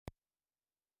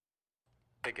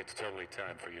I think it's totally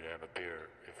time for you to have a beer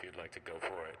if you'd like to go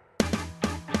for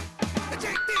it.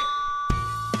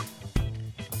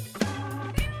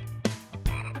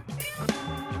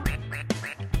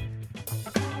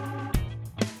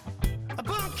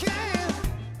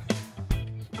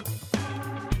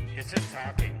 Is this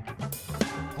talking?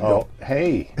 Oh,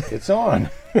 hey, it's on.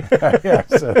 Yeah,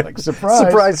 so, like,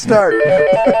 surprise start.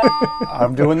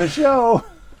 I'm doing the show.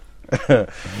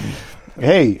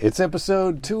 Hey, it's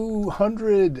episode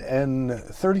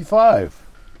 235.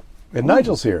 And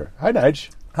Nigel's here. Hi, Nige.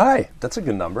 Hi, that's a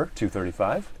good number,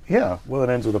 235. Yeah, well, it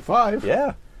ends with a 5.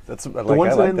 Yeah, that's The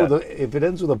ones that end with if it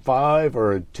ends with a 5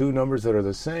 or two numbers that are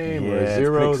the same or a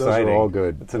 0, those are all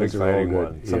good. It's an Those are all exciting good.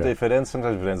 one. Sometimes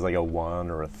if it ends like a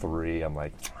 1 or a 3, I'm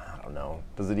like, I don't know.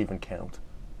 Does it even count?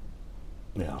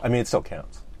 Yeah. I mean, it still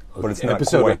counts, but it's not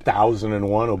episode quite.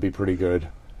 1001 will be pretty good.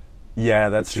 Yeah,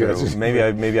 that's true. Maybe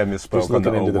I misspoke. Just looking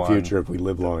on into the 01. future if we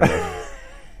live long enough.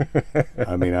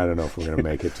 I mean, I don't know if we're going to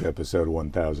make it to episode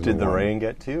 1000. Did the rain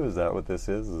get to you? Is that what this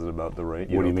is? Is it about the rain? What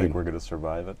do you don't think mean? we're going to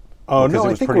survive it? Oh, Because no, it I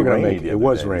was think pretty we're going to rainy make it. the It other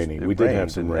was day. raining. It We did have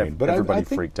rained, some and rain. But everybody I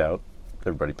think freaked out.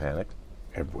 Everybody panicked.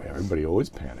 Everybody always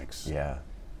panics. Yeah.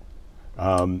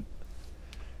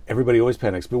 Everybody always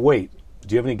panics. But wait,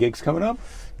 do you have any gigs coming up?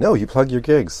 No, you plug your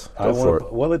gigs. Go for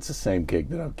it. Well, it's the same gig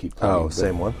that I'll keep plugging. Oh, but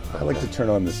same one? I like to turn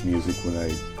on this music when I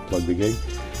plug the gig.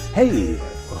 Hey,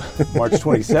 March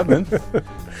 27th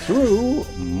through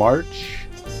March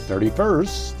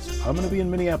 31st, I'm going to be in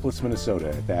Minneapolis, Minnesota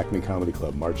at the Acme Comedy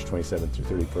Club, March 27th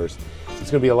through 31st. It's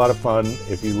going to be a lot of fun.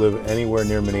 If you live anywhere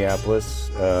near Minneapolis,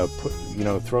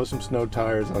 throw some snow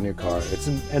tires on your car. It's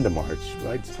an end of March,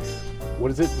 right? What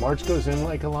is it? March goes in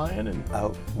like a lion? And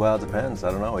Oh, well, it depends.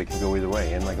 I don't know. It can go either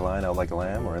way. In like a lion, out like a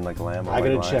lamb, or in like a lamb, out I like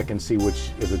a got to lion. check and see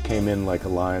if it came in like a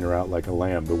lion or out like a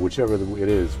lamb. But whichever it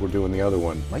is, we're doing the other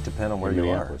one. Might depend on where in you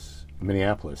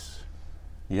Minneapolis. are.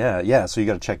 Yeah. So you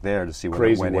got to check there to see when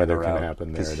Crazy it went weather in or can out.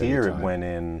 happen there Because at here any it time. went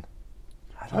in.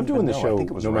 I'm doing the show I think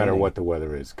it was no matter raining. what the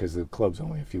weather is because the club's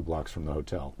only a few blocks from the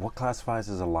hotel. What classifies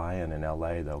as a lion in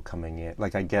LA though? Coming in,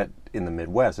 like I get in the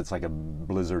Midwest, it's like a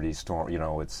blizzardy storm. You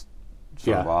know, it's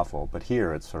sort of awful. But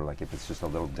here, it's sort of like if it's just a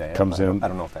little damp. Comes in. I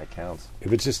don't know if that counts.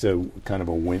 If it's just a kind of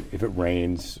a wind, if it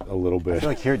rains a little I bit, feel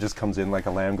like here it just comes in like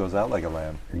a lamb, goes out like a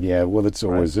lamb. yeah. Well, it's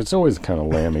always kind of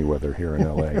lammy weather here in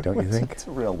LA, don't you think? It's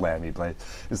a real lammy place.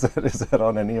 Is that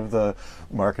on any of the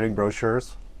marketing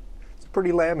brochures? It's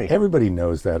pretty lammy. Everybody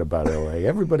knows that about LA.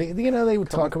 Everybody, they would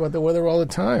talk about the weather all the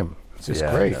time. It's just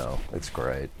great. No, it's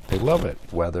great. They love it.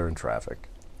 Weather and traffic.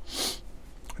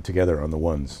 Together on the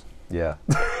ones. Yeah.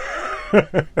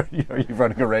 Are you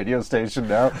running a radio station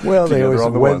now? Well, they Together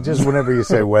on the always ones. just whenever you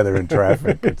say weather and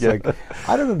traffic, it's Yeah. like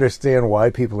I don't understand why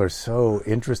people are so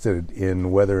interested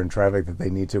in weather and traffic that they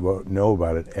need to know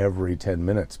about it every 10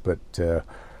 minutes. But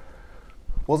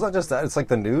Well, it's not just that. It's like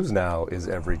the news now is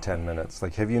every 10 minutes.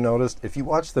 Like, have you noticed, if you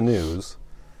watch the news,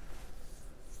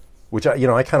 which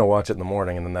I kind of watch it in the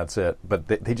morning and then that's it, but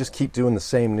they just keep doing the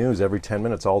same news every 10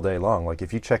 minutes all day long. Like,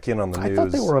 if you check in on the news... I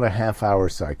thought they were on a half-hour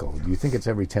cycle. Do you think it's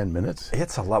every 10 minutes?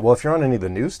 It's a lot. Well, if you're on any of the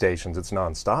news stations, it's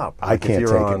nonstop. I Like, if can't you're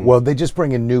take on- it. Well, they just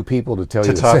bring in new people to tell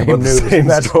you the talk same about the news. same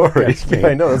That's what story. gets me. Yeah,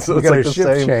 I know. It's we like got a the shift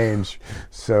same- change,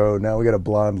 so now we got a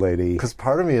blonde lady. Because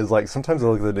part of me is like, sometimes I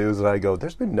look at the news and I go,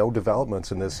 there's been no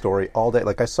developments in this story all day.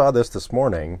 Like, I saw this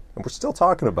morning, and we're still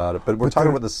talking about it, but we're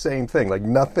talking about the same thing. Like,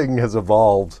 nothing has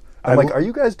evolved. I'm like, are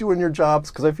you guys doing your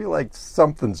jobs? Because I feel like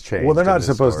something's changed. Well, they're in not this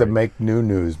supposed story. to make new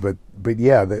news, but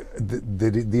yeah,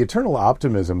 the eternal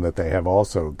optimism that they have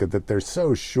also, that they're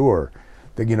so sure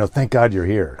that, thank God you're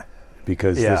here,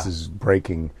 because this is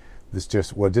breaking. It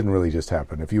didn't really just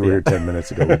happen. If you were here 10 minutes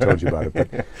ago, we told you about it,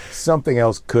 but something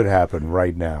else could happen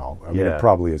right now. I mean, it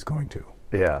probably is going to.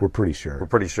 Yeah. We're pretty sure. We're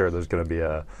pretty sure there's going to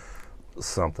be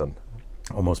something.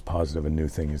 Almost positive a new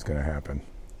thing is going to happen.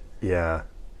 Yeah.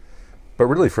 But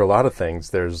really, for a lot of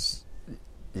things, there's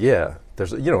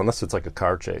unless it's like a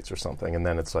car chase or something, and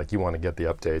then it's like you want to get the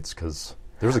updates because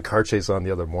there was a car chase on the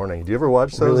other morning. Do you ever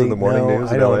watch those in the morning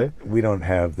news in LA? We don't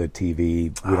have the TV.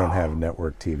 We don't have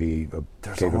network TV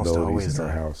capabilities in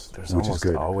our house, There's which is almost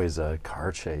good. always a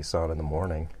car chase on in the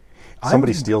morning.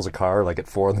 Somebody steals a car like at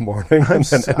 4 a.m. and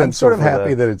then I'm sort of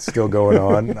happy that it's still going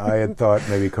on. I had thought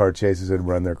maybe car chases had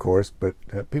run their course, but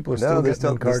people are still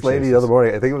getting in car this lady chases. the other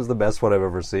morning, I think it was the best one I've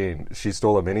ever seen. She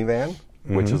stole a minivan,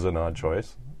 which is an odd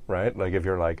choice, right? Like if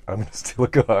you're like, I'm going to steal a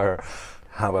car,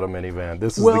 how about a minivan?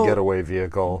 This is the getaway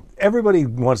vehicle. Everybody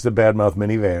wants to badmouth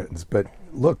minivans, but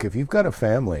look, if you've got a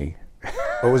family,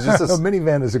 It was just a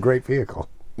minivan is a great vehicle.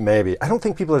 Maybe. I don't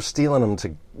think people are stealing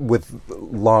them with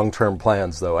long-term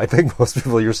plans, though. I think most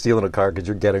people, you're stealing a car because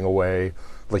you're getting away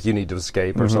Like you need to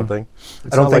escape or something.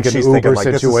 It's not like an Uber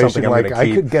situation. Like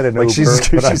I could get an Uber,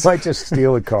 but I might just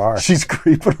steal a car. She's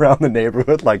creeping around the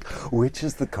neighborhood like, which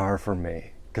is the car for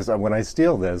me? Because when I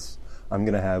steal this, I'm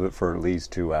going to have it for at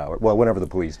least 2 hours. Well, whenever the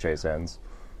police chase ends.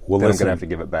 Well, then I'm going to have to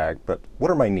give it back. But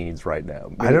what are my needs right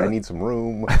now? Maybe I need some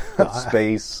room,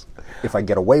 space. If I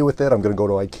get away with it, I'm going to go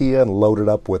to IKEA and load it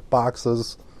up with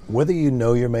boxes. Whether you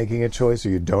know you're making a choice or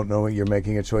you don't know you're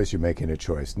making a choice, you're making a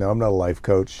choice. Now, I'm not a life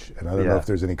coach, and I don't know if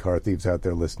there's any car thieves out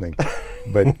there listening.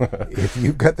 But if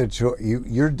you've got the choice,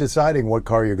 you're deciding what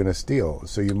car you're going to steal.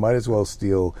 So you might as well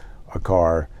steal a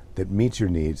car that meets your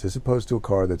needs as opposed to a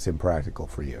car that's impractical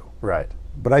for you. Right.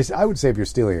 But I would say if you're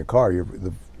stealing a car,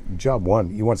 job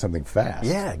one, you want something fast.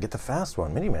 Yeah, get the fast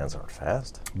one. Minivans aren't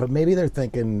fast. But maybe they're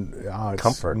thinking, it's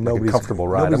comfort, like a comfortable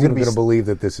ride. Nobody's going to believe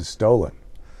that this is stolen.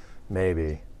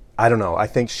 Maybe. I don't know. I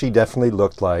think she definitely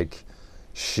looked like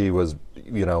she was,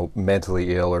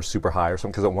 mentally ill or super high or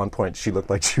something. Because at one point she looked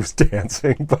like she was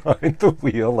dancing behind the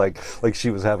wheel, like she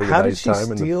was having a nice time.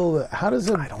 How does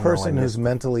a person who's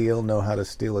mentally ill know how to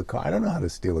steal a car? I don't know how to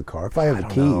steal a car. If I have a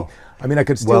key, I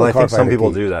could steal a car. Well, I think some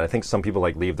people do that. I think some people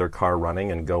leave their car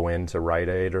running and go into Rite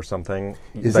Aid or something.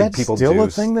 Is that still a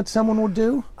thing that someone would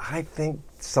do? I think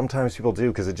sometimes people do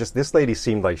because this lady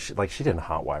seemed like she didn't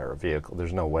hotwire a vehicle.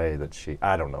 There's no way that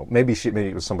I don't know. Maybe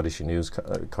it was somebody she knew's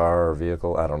car or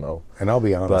vehicle. I don't know. And I'll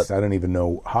be honest, I don't even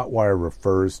know. Hotwire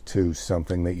refers to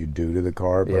something that you do to the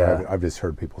car, but I've just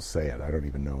heard people say it. I don't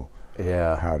even know.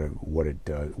 Yeah, what it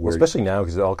does. Well, especially now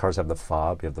because all cars have the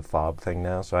fob. You have the fob thing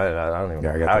now, so I don't even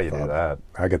know how you do that.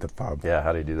 I get the fob. Yeah,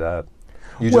 how do you do that?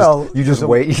 You just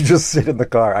wait. You just sit in the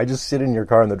car. I just sit in your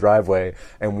car in the driveway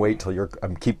and wait till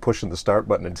keep pushing the start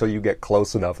button until you get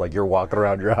close enough, like you're walking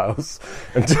around your house.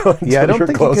 until I don't you're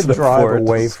think close you can enough drive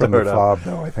away from the fob,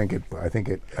 though. I think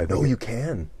it. No, you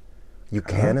can. You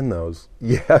can in those.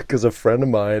 Yeah, because a friend of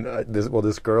mine,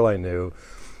 this girl I knew,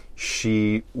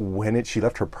 she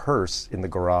left her purse in the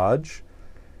garage,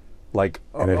 and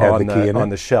it had the key in it? On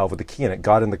the shelf with the key in it.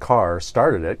 Got in the car,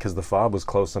 started it because the fob was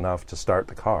close enough to start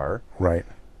the car. Right.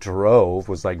 Drove,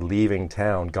 was leaving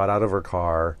town, got out of her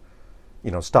car,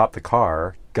 stopped the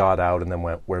car, got out, and then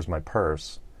went, "Where's my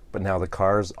purse?" But now the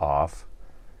car's off,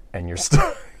 and you're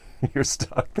stuck. You're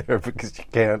stuck there because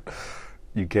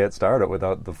you can't start it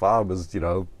without the fob is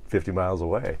 50 miles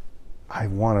away. I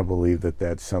want to believe that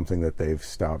that's something that they've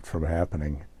stopped from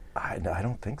happening. I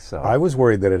don't think so. I was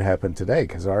worried that it happened today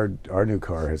because our new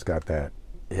car has got that.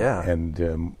 Yeah.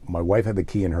 And my wife had the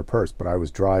key in her purse, but I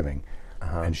was driving,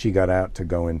 and she got out to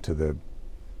go into the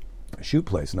shoe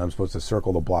place, and I'm supposed to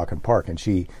circle the block and park, and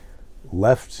she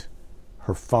left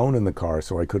her phone in the car,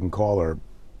 so I couldn't call her,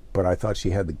 but I thought she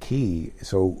had the key,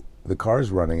 so the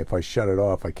car's running. If I shut it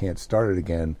off, I can't start it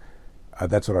again.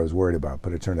 That's what I was worried about,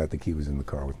 but it turned out the key was in the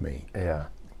car with me. Yeah.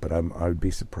 But I'd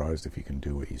be surprised if you can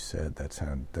do what you said.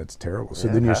 That's terrible. So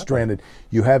then you're stranded.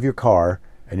 You have your car,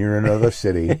 and you're in another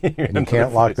city, and you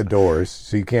can't lock the doors,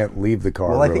 so you can't leave the car.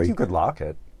 Well, I think you could lock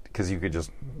it because you could just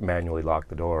manually lock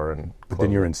the door and. But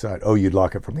then you're inside. Oh, you'd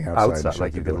lock it from the outside.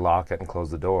 Outside, you could lock it and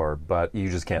close the door, but you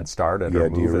just can't start it. Yeah. Or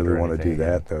Do you move really it want to do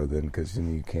that though? Then because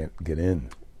then you can't get in.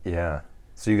 Yeah.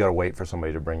 So you got to wait for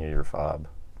somebody to bring you your fob.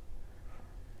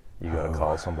 You got to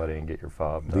call somebody and get your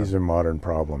fob done. These are modern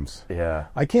problems. Yeah.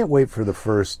 I can't wait for the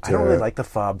first... I don't really like the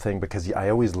fob thing because I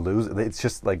always lose it. It's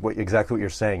just exactly what you're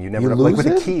saying. You never know. Lose with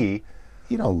it? a key...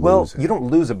 You don't lose it. You don't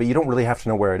lose it, but you don't really have to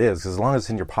know where it is because as long as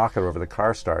it's in your pocket or wherever the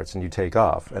car starts and you take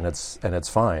off and it's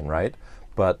fine, right?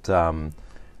 But the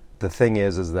thing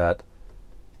is that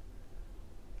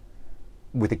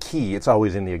with a key, it's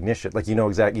always in the ignition.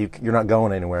 You're not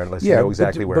going anywhere unless you know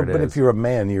exactly where it is. But if you're a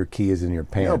man, your key is in your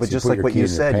pants. No, but just like what you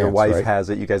said, your wife has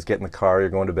it. You guys get in the car. You're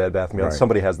going to Bed Bath & Beyond. Right.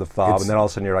 Somebody has the fob, and then all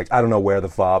of a sudden you're like, I don't know where the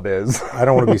fob is. I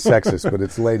don't want to be sexist, but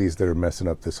it's ladies that are messing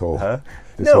up this whole.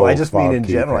 No, I just mean in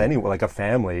general. Anyway, like a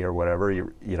family or whatever.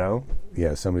 You know.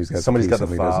 Yeah, somebody's got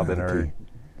the fob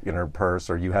in her purse,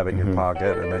 or you have it in your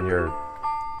pocket, and then you're.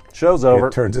 Show's over.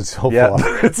 It turns itself off.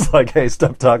 It's like, hey,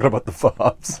 stop talking about the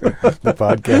fobs. The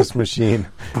podcast machine.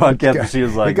 Machine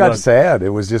is like, it got sad. It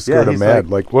was just sort of mad.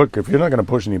 Like, look, if you're not going to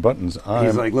push any buttons,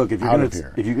 he's like, look, if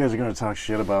you guys are going to talk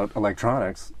shit about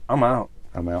electronics, I'm out.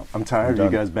 I'm tired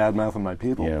of you guys bad mouthing my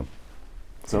people. Yeah,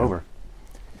 it's over.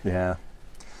 Yeah.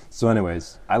 So,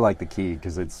 anyways, I like the key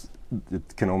because it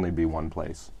can only be one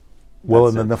place. Well,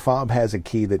 and then the fob has a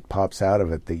key that pops out of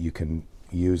it that you can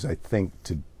use, I think,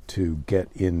 to get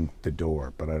in the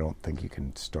door, but I don't think you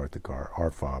can start the car.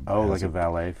 Our fob. Oh, like a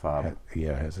valet fob.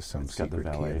 It has some secret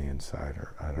key on the inside,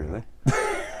 or I don't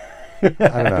know. I don't know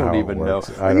I don't how even it know.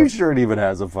 works. Are you sure it even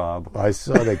has a fob? I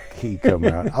saw the key come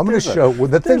out. I'm going to show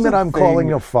the thing that I'm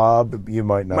calling a fob. You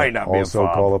might not also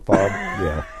call a fob.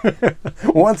 Yeah.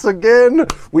 Once again,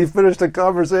 we finished a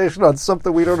conversation on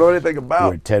something we don't know anything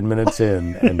about. We're 10 minutes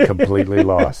in and completely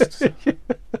lost.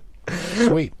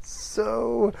 Sweet.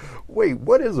 So, wait,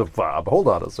 what is a fob? Hold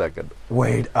on a second.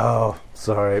 Wait, oh,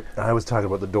 sorry. I was talking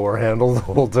about the door handle the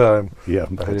whole time. Yeah,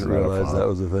 I didn't realize that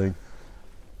was a thing.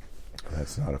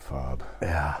 That's not a fob.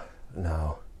 Yeah,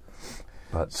 no.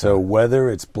 But so weather,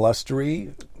 it's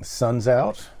blustery, sun's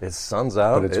out. It's sun's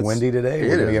out. But it's windy today.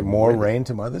 We're going to get more rain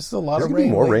tomorrow. This is a lot of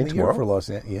rain. More rain tomorrow for Los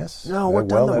Angeles. Yes. No, what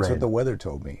well, that's what the weather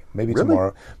told me. Maybe really?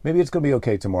 Tomorrow. Maybe it's going to be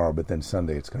okay tomorrow, but then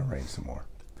Sunday it's going to rain some more.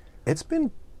 It's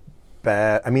been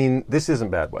bad. I mean, this isn't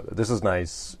bad weather. This is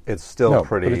nice. It's still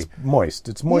pretty. But it's moist.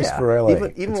 It's moist for LA.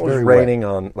 Even it's it was raining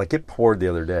on, like it poured the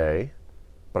other day,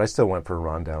 but I still went for a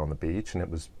run down on the beach, and it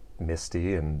was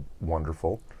misty and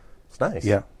wonderful. It's nice.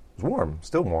 Yeah. It was warm.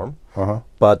 Still warm. Uh-huh.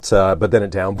 But then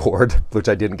it downpoured, which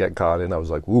I didn't get caught in. I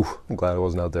was like, woo, I'm glad I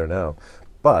wasn't out there now.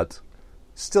 But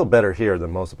still better here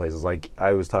than most of the places. Like,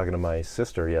 I was talking to my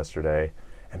sister yesterday,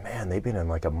 and man, they've been in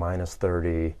like a minus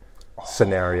 30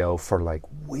 scenario for like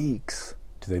weeks.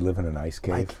 Do they live in an ice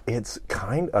cave? Like, it's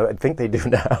I think they do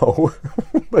now.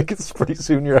 Like, it's pretty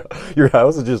soon your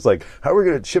house is just like, how are we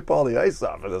going to chip all the ice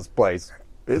off of this place?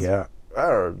 It's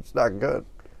not good.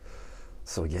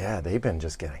 So yeah, they've been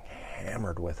just getting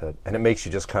hammered with it, and it makes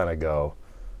you just kind of go,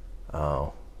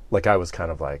 oh, like I was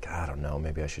kind of like, I don't know,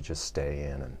 maybe I should just stay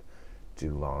in and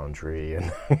do laundry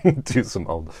and do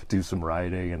some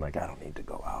writing, and like I don't need to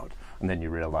go out. And then you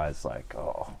realize like,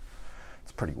 oh,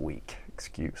 it's a pretty weak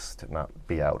excuse to not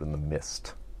be out in the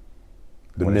mist.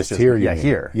 The mist here, you mean?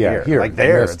 Here. Like the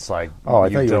there, mist. It's like, oh, I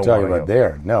thought you were talking about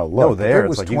there. No, look, there if it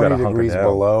was it's like 20 you degrees down.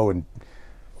 below and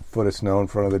a foot of snow in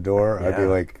front of the door, Yeah. I'd be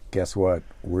like, guess what?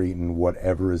 We're eating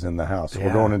whatever is in the house. Yeah.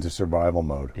 We're going into survival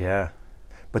mode. Yeah.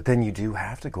 But then you do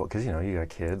have to go, because, you know, you got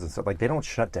kids and stuff. Like, they don't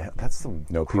shut down. That's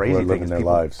the crazy people are living thing. their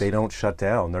lives. They don't shut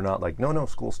down. They're not like, no,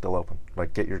 school's still open.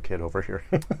 Like, get your kid over here.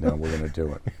 No, we're going to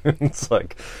do it. It's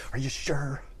like, are you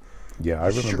sure? Yeah, I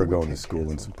remember going to school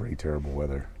in some pretty terrible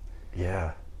weather.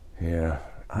 Yeah. Yeah.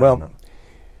 Well,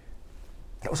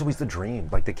 that was always the dream.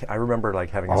 Like, I remember,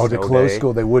 like, having a snow to close day.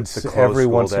 school. They would, every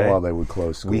once in a while, they would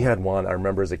close school. We had one, I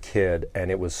remember as a kid, and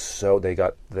it was they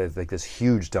got like this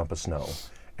huge dump of snow,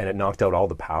 and it knocked out all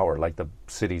the power. Like, the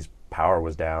city's power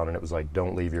was down, and it was like,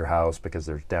 don't leave your house because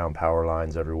there's down power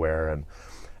lines everywhere.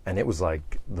 And it was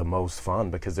like the most fun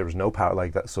because there was no power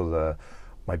like that. So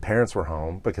my parents were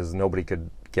home because nobody could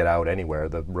get out anywhere.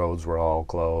 The roads were all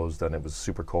closed, and it was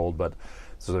super cold,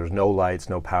 so there's no lights,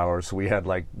 no power. So we had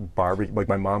like barbecue. Like,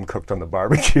 my mom cooked on the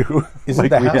barbecue. Isn't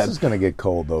the house is going to get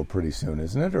cold though pretty soon,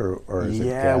 isn't it? Or is it gas?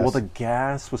 Yeah, well, the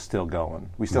gas was still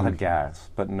going. We still had gas,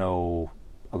 but no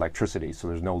electricity. So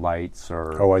there's no lights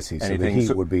or oh, I see. anything. So the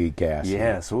heat would be gas.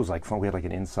 Yeah, so it was like fun. We had like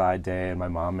an inside day, and my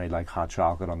mom made like hot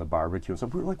chocolate on the barbecue and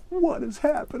stuff. We were like, what is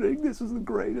happening? This is the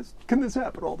greatest. Can this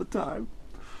happen all the time?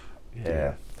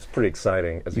 Yeah. It's pretty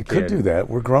exciting as a kid. You could do that.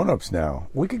 We're grown-ups now.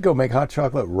 We could go make hot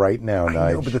chocolate right now, Nigel.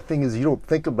 I know, but the thing is, you don't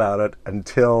think about it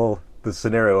until the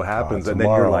scenario happens, and then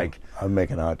tomorrow, you're like, I'm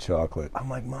making hot chocolate. I'm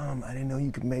like, Mom, I didn't know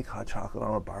you could make hot chocolate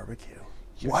on a barbecue.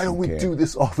 Yes, why don't we can. do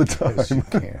this all the time? Yes, you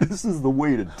can. This is the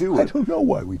way to do it. I don't know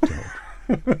why we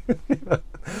don't. Yeah.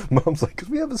 Mom's like, because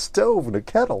we have a stove and a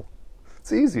kettle.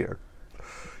 It's easier.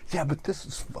 Yeah, but this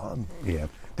is fun. Yeah.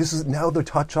 This is now the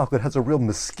hot chocolate has a real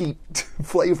mesquite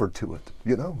flavor to it.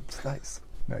 You know, it's nice.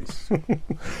 Nice.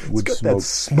 Wood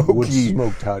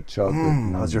smoked hot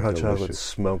chocolate. How's your hot delicious. chocolate?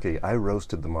 Smoky. I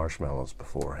roasted the marshmallows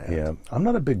beforehand. Yeah. I'm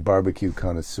not a big barbecue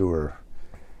connoisseur.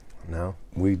 No?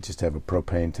 We just have a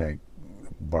propane tank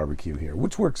barbecue here,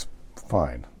 which works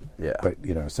fine. Yeah. But,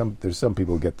 you know, there's some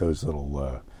people get those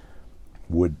little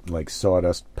wood, like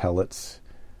sawdust pellets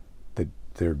that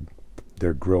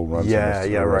their grill runs on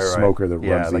a smoker that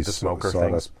runs like these the smoker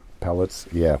sawdust things. Pellets.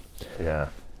 Yeah. Yeah.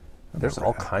 There's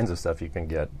all kinds of stuff you can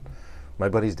get. My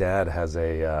buddy's dad has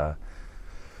we were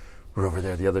over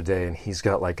there the other day, and he's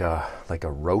got like a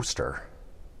roaster,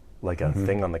 like a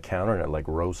thing on the counter, and it like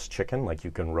roasts chicken. Like,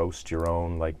 you can roast your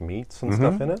own like meats and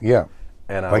stuff in it. Yeah.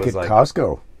 And I like was at like,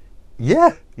 Costco.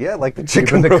 Yeah, like the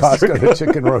chicken Even roaster. the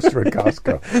chicken roaster at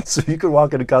Costco. So you could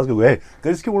walk into Costco and go, hey, can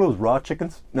I just get one of those raw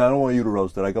chickens? No, I don't want you to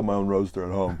roast it. I got my own roaster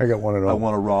at home. I got one at home. I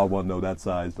want a raw one, though, that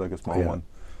size, like a small one.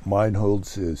 Mine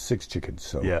holds 6 chickens,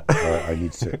 so I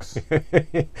need 6.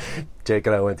 Jake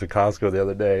and I went to Costco the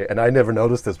other day, and I never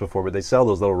noticed this before, but they sell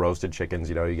those little roasted chickens.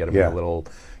 You know, you get them in a little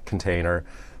container.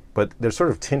 But they're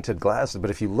sort of tinted glasses. But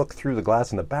if you look through the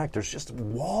glass in the back, there's just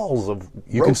walls of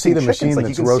you can see the machine like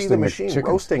that's you can roasting see the machine chickens.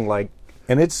 roasting like.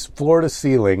 And it's floor to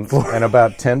ceiling and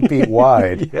about 10 feet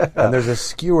wide. Yeah. And there's a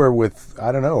skewer with,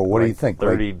 I don't know, what do you think?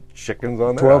 30 chickens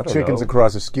on there? 12 chickens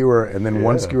across a skewer, and then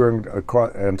one skewer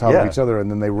on top of each other, and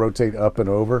then they rotate up and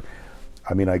over.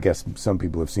 I mean, I guess some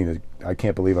people have seen it. I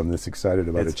can't believe I'm this excited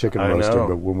about a chicken roaster,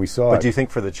 but when we saw it... But do you think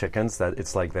for the chickens that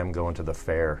it's like them going to the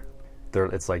fair?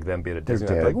 It's like them being at Disney.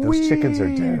 They're dead. Like, those chickens are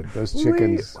dead. Those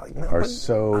chickens are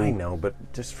so... I know, but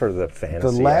just for the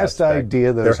fantasy the last aspect,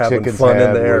 idea those chickens fun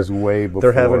had in there. was way before.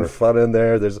 They're having fun in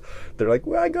there. They're like,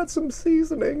 well, I got some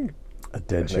seasoning. A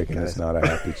dead chicken is not a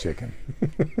happy chicken.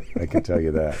 I can tell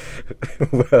you that.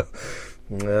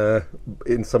 Well,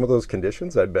 in some of those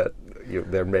conditions, I bet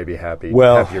they're maybe happier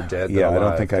dead than alive. I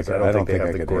don't think I think they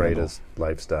have the could greatest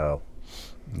lifestyle.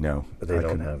 No, They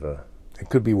don't have a... It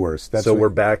could be worse. So we're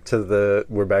back to the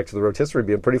rotisserie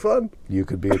being pretty fun. You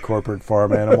could be a corporate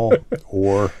farm animal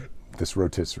or this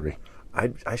rotisserie.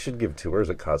 I should give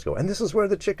tours at Costco, and this is where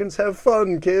the chickens have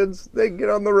fun, kids. They get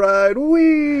on the ride.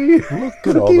 Wee! Look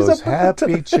at all those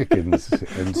happy chickens.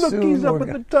 And Lookie's up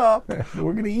at the top.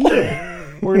 We're going to eat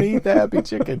it. We're going to eat the happy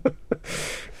chicken.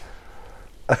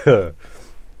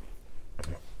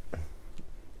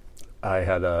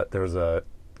 There was a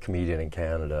comedian in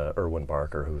Canada, Erwin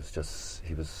Barker,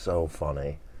 he was so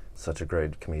funny, such a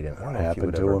great comedian. What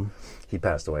happened to him? He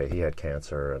passed away. He had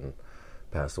cancer and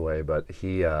passed away, but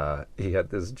he had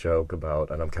this joke about,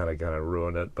 and I'm kind of gonna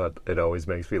ruin it, but it always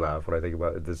makes me laugh when I think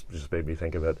about it. This just made me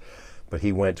think of it. But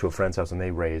he went to a friend's house and they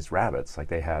raised rabbits. Like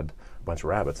they had a bunch of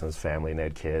rabbits in his family and they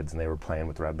had kids and they were playing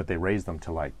with the rabbits, but they raised them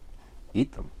to like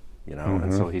eat them.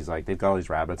 And so he's like, they've got all these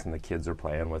rabbits and the kids are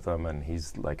playing with them, and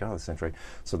he's like, oh, this is interesting.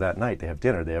 So that night they have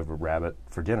dinner. They have a rabbit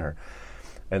for dinner.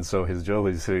 And so his Joe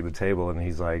is sitting at the table and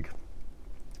he's like,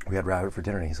 we had rabbit for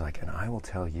dinner, and he's like, and I will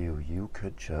tell you, you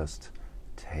could just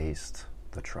taste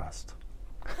the trust.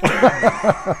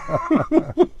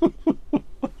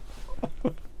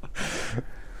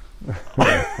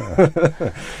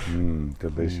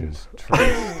 Delicious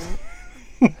trust.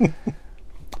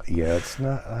 Yeah, it's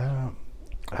not...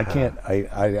 I can't.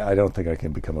 I don't think I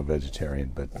can become a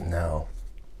vegetarian, but no.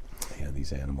 Yeah,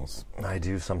 these animals. I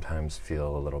do sometimes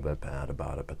feel a little bit bad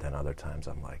about it, but then other times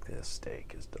I'm like, this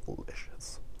steak is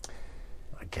delicious.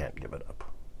 I can't give it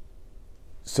up.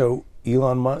 So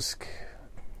Elon Musk,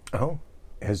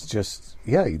 has just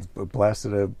he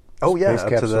blasted a space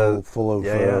capsule full of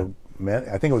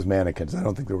I think it was mannequins. I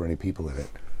don't think there were any people in it.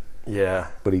 Yeah,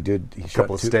 but he did. He shot a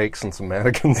couple of steaks and some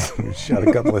mannequins. He shot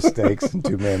a couple of steaks and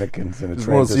two mannequins and a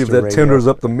transistor. I want to see if that tenders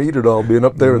up the meat at all. Being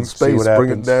up there in space, bring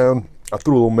it down. I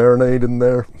threw a little marinade in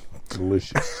there.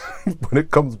 Delicious. When it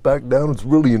comes back down, it's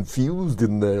really infused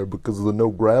in there because of the no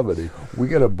gravity. We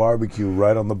got a barbecue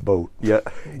right on the boat. Yeah,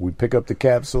 we pick up the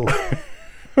capsule.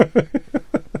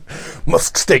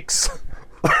 Musk steaks.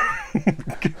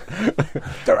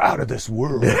 They're out of this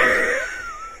world.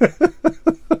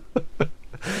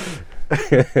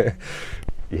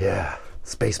 Yeah,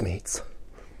 space meats.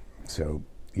 So,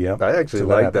 yeah. I actually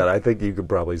like that. I think you could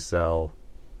probably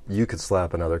you could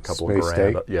slap another couple space of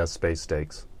grand. Steak? Yeah, space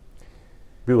steaks.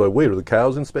 People are like, wait, are the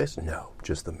cows in space? No,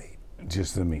 just the meat.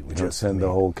 Just the meat. We don't send the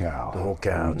whole cow. The whole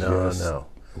cow. No.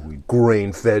 We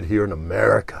grain fed here in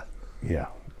America. Yeah.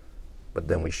 But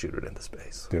then we shoot it into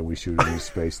space. Then we shoot it into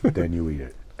space, then you eat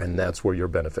it. And that's where your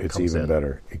benefit comes in. It's even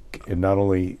better. And not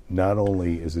only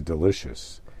is it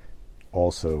delicious,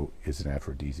 also is an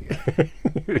aphrodisiac.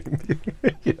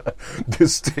 Yeah.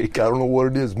 This steak, I don't know what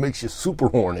it is, makes you super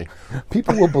horny.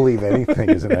 People will believe anything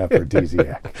is an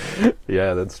aphrodisiac.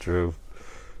 Yeah, that's true.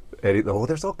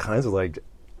 There's all kinds of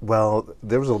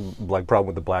there was a problem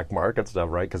with the black market stuff,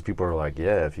 right? Because people are like,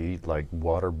 if you eat like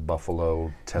water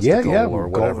buffalo testicle or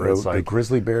whatever, it's like the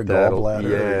grizzly bear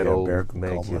gallbladder. It'll bear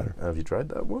make gallbladder. Have you tried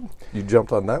that one? You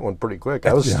jumped on that one pretty quick.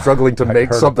 I was struggling to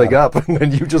make something up, and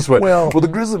then you just went, well, the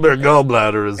grizzly bear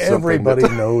gallbladder is everybody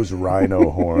knows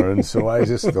rhino horn, so I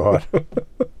just thought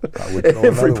I would throw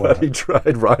everybody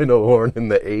tried rhino horn in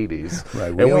the 80s, right?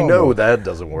 And we know that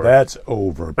doesn't work. That's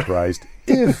overpriced.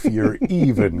 If you're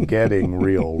even getting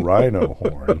real rhino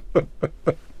horn.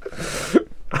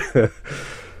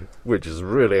 Which is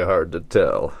really hard to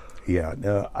tell. Yeah,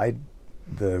 no,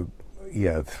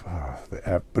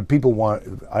 but people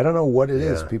want, I don't know what it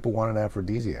is, people want an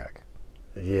aphrodisiac.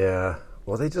 Yeah,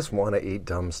 well, they just want to eat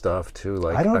dumb stuff, too.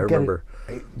 Like, I remember.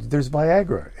 There's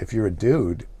Viagra. If you're a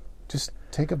dude, just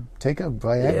take a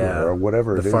Viagra or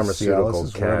whatever it is. The pharmaceutical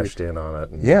cashed in on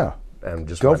it. And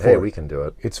just go went, hey, we can do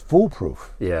it. It's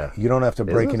foolproof. Yeah. You don't have to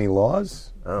break any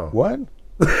laws. Oh. What?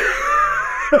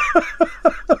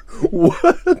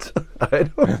 What? I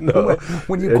don't know.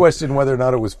 When you questioned whether or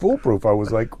not it was foolproof, I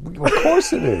was like, of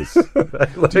course it is.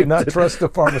 Do you not trust the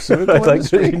pharmaceutical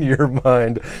industry? In your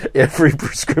mind, every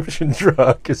prescription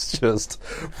drug is just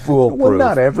foolproof. Well,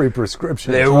 not every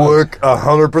prescription They drug. work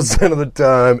 100% of the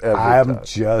time, every time.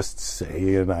 Just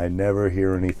saying, I never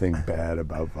hear anything bad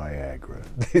about Viagra.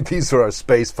 These are our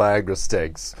space Viagra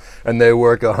stakes, and they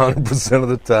work 100% of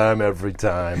the time, every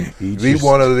time. You eat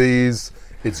one of these,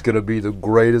 it's going to be the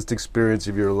greatest experience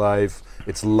of your life.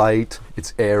 It's light,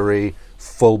 it's airy,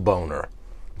 full boner.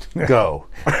 Go.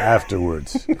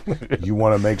 Afterwards, you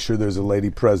want to make sure there's a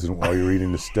lady present while you're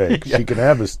eating the steak. Yeah. She can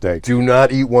have a steak. Do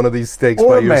not eat one of these steaks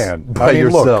or by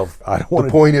yourself. Look, the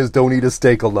point is, don't eat a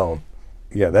steak alone.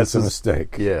 Yeah, that's a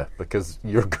mistake. Yeah, because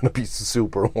you're going to be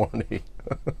super horny.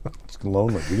 It's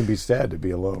lonely. You can be sad to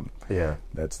be alone. Yeah.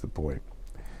 That's the point.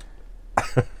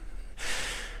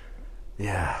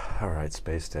 Yeah, all right,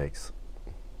 space steaks.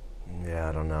 Yeah,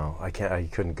 I don't know. I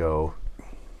couldn't go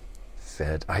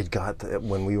fed.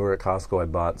 When we were at Costco, I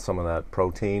bought some of that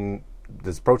protein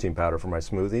powder for my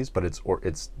smoothies, but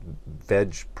it's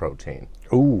veg protein.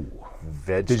 Ooh.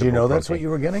 Vegetable Did you know protein. That's what you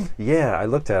were getting? Yeah, I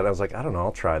looked at it. I was like, I don't know.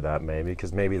 I'll try that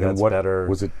because maybe that's better.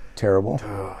 Was it terrible?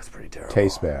 Oh, it's pretty terrible.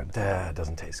 Tastes bad. It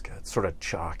doesn't taste good. It's sort of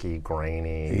chalky,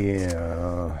 grainy,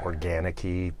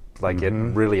 organic-y. Like it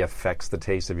really affects the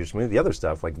taste of your smoothie. The other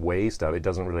stuff, like whey stuff, it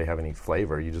doesn't really have any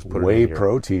flavor. You just put whey it in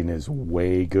protein is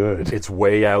way good. It's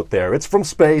way out there. It's from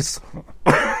space.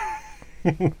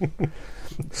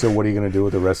 So what are you going to do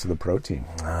with the rest of the protein?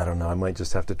 I don't know. I might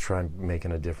just have to try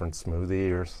making a different smoothie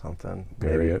or something.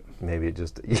 Maybe it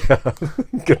just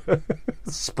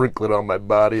sprinkle it on my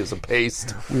body as a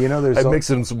paste. Well, I mix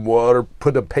it in some water,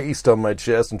 put a paste on my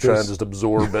chest, and try and just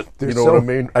absorb it. You know what I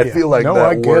mean? I feel like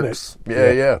that works.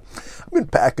 Yeah. I've been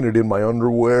packing it in my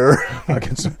underwear. I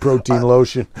get some protein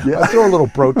lotion. Yeah. I throw a little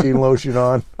protein lotion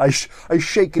on. I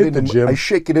shake it into the gym. I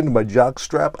shake it into my jock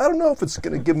strap. I don't know if it's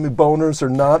going to give me boners or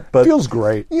not, but feels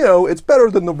great. You know, it's better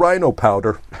than the rhino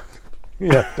powder.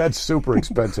 Yeah, that's super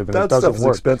expensive, and that it doesn't stuff's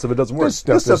work. Expensive, it doesn't work.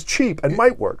 This stuff's cheap and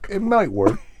might work. It might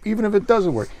work, even if it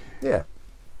doesn't work. Yeah.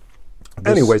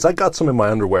 Anyways, I got some in my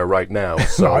underwear right now.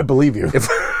 So no, I believe you.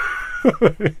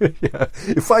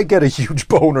 If I get a huge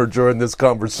boner during this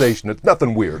conversation, it's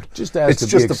nothing weird. Just ask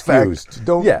to be excused.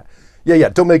 Don't. Yeah.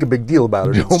 Don't make a big deal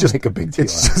about it. Don't make a big deal.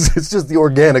 It's just the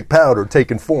organic powder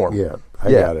taking form. Yeah.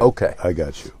 I got it. Okay. I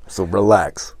got you. So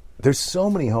relax. There's so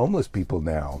many homeless people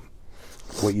now.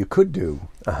 What you could do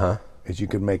is you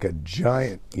could make a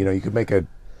giant, you could make a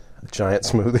giant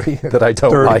smoothie that I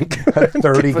don't like. A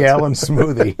 30-gallon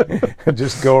smoothie. And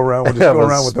just go around with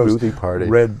those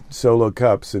red Solo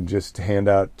cups and just hand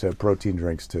out protein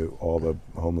drinks to all the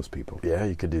homeless people. Yeah,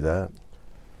 you could do that.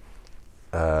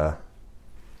 Yeah,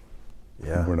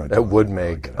 that would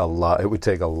make a lot. It would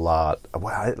take a lot.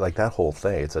 Like that whole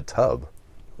thing, it's a tub. It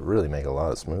would really make a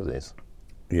lot of smoothies.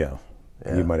 Yeah.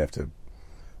 You might have to.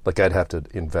 Like I'd have to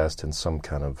invest in some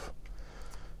kind of.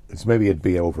 Maybe it'd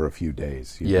be over a few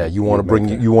days. You want to bring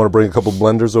a couple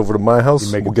blenders over to my house?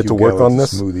 We'll get to work on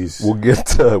this. Smoothies.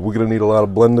 We're gonna need a lot of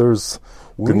blenders.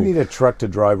 We need a truck to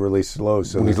drive really slow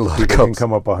so that people can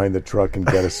come up behind the truck and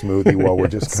get a smoothie while we're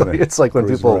just kind of. It's like when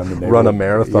people run a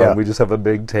marathon. Yeah. We just have a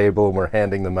big table and we're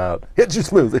handing them out. Here's your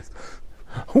smoothies.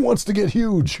 Who wants to get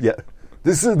huge? Yeah,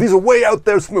 these are way out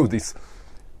there smoothies.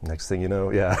 Next thing you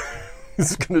know,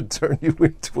 it's going to turn you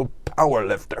into a power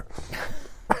lifter.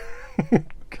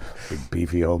 Big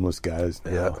beefy homeless guys.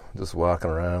 Yeah, just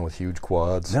walking around with huge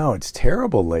quads. No, it's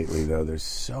terrible lately, though. There's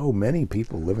so many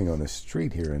people living on the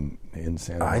street here in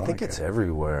Santa Monica. I think it's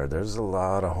everywhere. There's a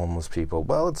lot of homeless people.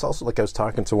 Well, it's also like I was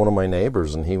talking to one of my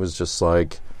neighbors, and he was just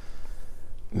like,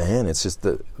 man, it's just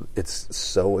it's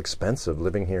so expensive.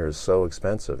 Living here is so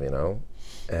expensive, and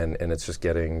it's just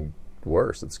getting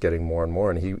worse. It's getting more and more.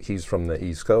 And he's from the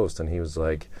East Coast, and he was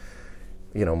like,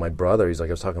 my brother, he's like,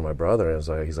 I was talking to my brother,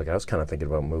 and he's like, I was kind of thinking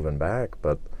about moving back,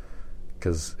 but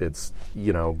because it's,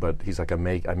 but he's like, I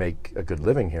make a good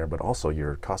living here, but also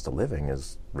your cost of living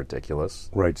is ridiculous.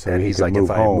 Right. So and he's like,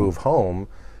 if I move home,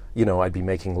 I'd be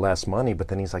making less money. But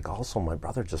then he's like, also my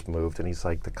brother just moved, and he's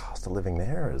like, the cost of living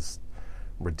there is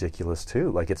ridiculous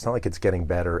too. Like it's not like it's getting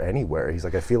better anywhere. He's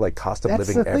like, I feel like cost of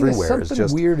living everywhere is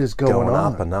just weird is going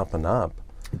up and up and up.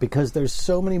 Because there's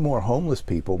so many more homeless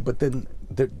people, but then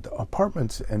the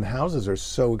apartments and houses are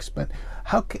so expensive.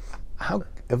 How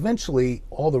eventually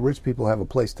all the rich people have a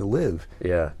place to live?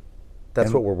 Yeah,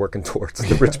 that's what we're working towards.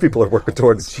 The rich people are working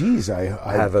towards. Geez,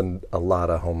 having a lot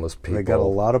of homeless people. They got a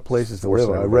lot of places to live.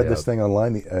 I read this thing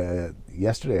online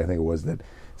yesterday. I think it was that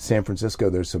San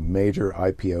Francisco, there's some major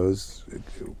IPOs,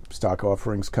 stock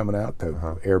offerings coming out, the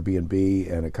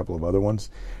Airbnb and a couple of other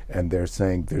ones, and they're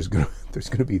saying there's going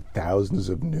to be thousands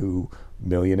of new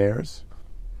millionaires.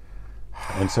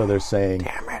 And so they're saying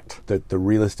Damn it. that the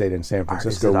real estate in San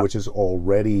Francisco, which is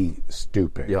already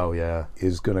stupid,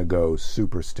 is going to go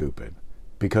super stupid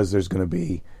because there's going to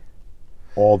be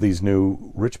all these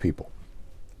new rich people.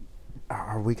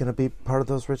 Are we going to be part of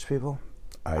those rich people?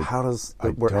 How do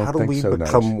we so,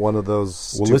 become Nige. one of those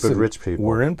stupid rich people?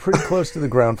 We're in pretty close to the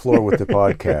ground floor with the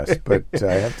podcast, but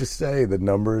I have to say the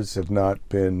numbers have not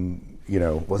been,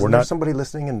 Wasn't there somebody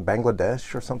listening in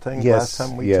Bangladesh or something last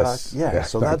time we talked? Yeah,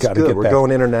 so that's good. We're going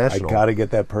international. I got to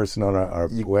get that person on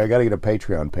I got to get a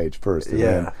Patreon page first. And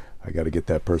then I got to get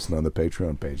that person on the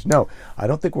Patreon page. No, I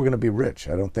don't think we're going to be rich.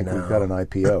 I don't think we've got an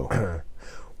IPO.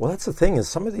 Well, that's the thing is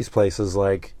some of these places,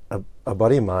 like a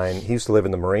buddy of mine, he used to live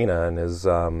in the marina, and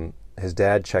his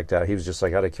dad checked out. He was just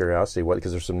like out of curiosity,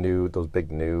 because there's some those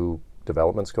big new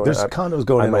developments going on. There's condos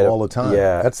going in all the time.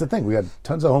 Yeah, that's the thing. We got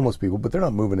tons of homeless people, but they're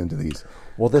not moving into these.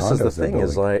 Well, this is the thing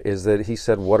is that he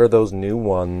said, what are those new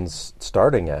ones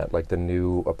starting at? Like the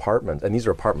new apartments, and these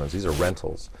are apartments, these are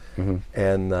rentals,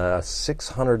 and a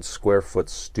 600 square foot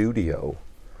studio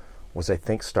was, I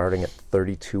think, starting at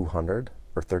 $3,200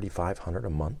 or $3,500 a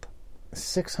month.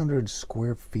 600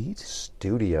 square feet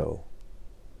studio.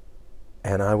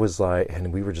 And I was like,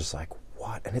 and we were just like,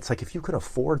 what? And it's like, if you could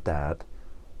afford that,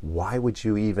 why would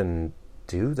you even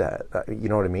do that? You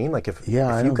know what I mean? Like if you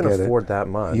can afford that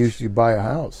much, you buy a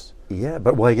house. Yeah,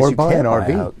 but I guess or you buy can't an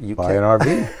RV. You buy an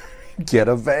RV. Get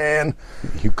a van.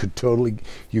 You could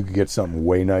get something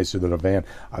way nicer than a van.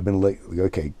 I've been late.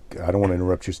 Okay, I don't want to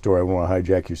interrupt your story. I want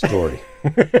to hijack your story.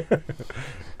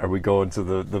 Are we going to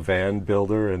the van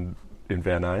builder in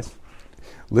Van Nuys?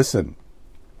 Listen,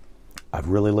 I've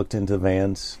really looked into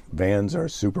vans. Vans are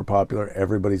super popular.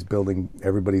 Everybody's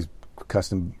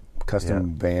custom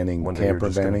vanning, one day camper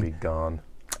you're just vanning. Be gone.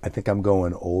 I think I'm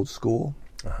going old school.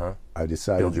 I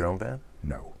decided build your own van.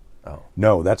 No. Oh.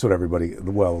 No, that's what everybody.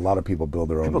 Well, a lot of people build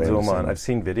their own vans. People do them I've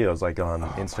seen videos like on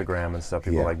Instagram and stuff.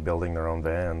 People like building their own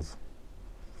vans.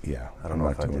 Yeah, I don't know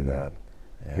if I do that.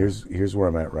 Yeah. Here's where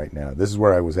I'm at right now. This is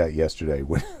where I was at yesterday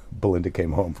when Belinda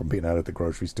came home from being out at the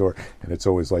grocery store, and it's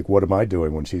always like, what am I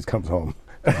doing when she comes home?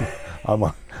 I'm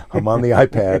on the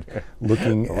iPad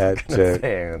looking at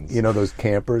those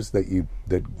campers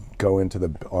that go onto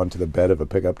the bed of a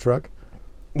pickup truck.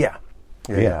 Yeah,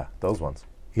 those ones.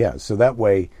 Yeah, so that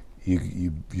way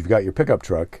you've got your pickup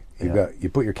truck, you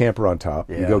put your camper on top,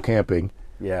 you go camping.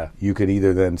 Yeah, you could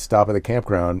either then stop at the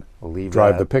campground,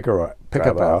 drive the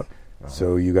pickup out.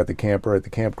 So you got the camper at the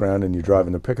campground and you're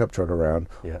driving the pickup truck around.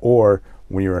 Yeah. Or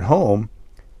when you're at home,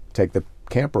 take the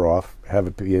camper off, have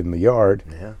it be in the yard,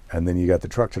 and then you got the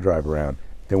truck to drive around.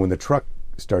 Then when the truck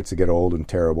starts to get old and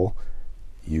terrible,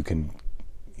 you can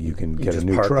get a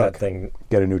new truck.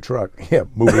 Get a new truck. Yeah,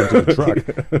 move it into the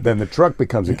truck. Then the truck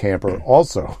becomes a camper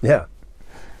also. Yeah.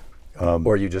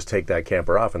 Or you just take that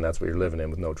camper off, and that's what you're living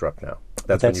in with no truck now.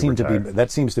 That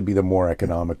seems to be the more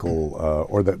economical,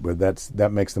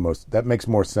 that makes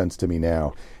more sense to me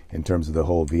now in terms of the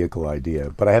whole vehicle idea.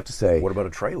 But I have to say, what about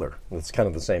a trailer? It's kind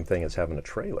of the same thing as having a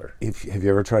trailer. Have you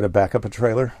ever tried to back up a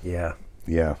trailer? Yeah.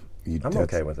 Yeah. I'm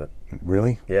okay with it.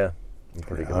 Really? Yeah. I'm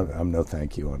pretty good. I'm no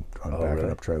thank you on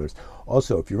backing up trailers.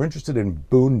 Also, if you're interested in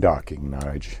boondocking,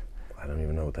 Nige. I don't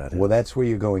even know what that is. Well, that's where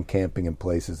you're going camping in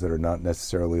places that are not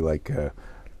necessarily like a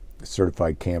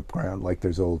certified campground. Like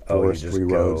there's old forestry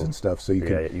roads and stuff. So you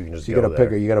can just go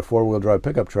there. You got a 4-wheel drive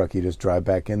pickup truck. You just drive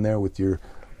back in there with your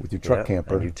truck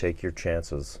camper. And you take your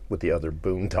chances with the other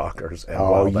boondockers and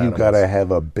wild animals. Got to have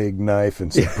a big knife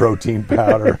and some protein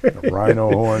powder, a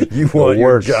rhino horn. You want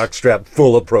your jockstrap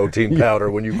full of protein powder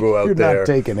when you go out there. You're not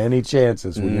taking any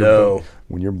chances when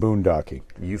you're boondocking.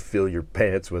 You fill your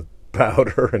pants with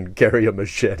powder and carry a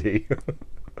machete.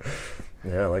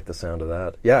 Yeah, I like the sound of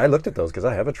that. Yeah, I looked at those because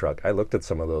I have a truck. I looked at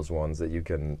some of those ones that you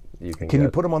can Can you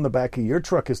put them on the back of your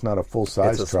truck? Is not a full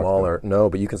size truck. It's a smaller. No,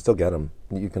 but you can still get them.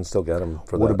 You can still get them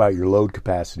for that. What about your load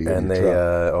capacity? And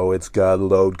your truck? It's got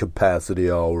load capacity,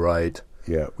 all right.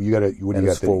 Yeah, you got it's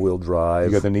 4-wheel drive.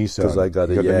 You got the Nissan. Because I got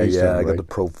I got the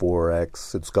Pro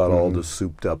 4X. It's got all the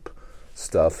souped up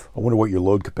stuff. I wonder what your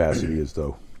load capacity is,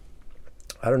 though.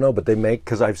 I don't know, but they make,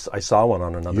 because I saw one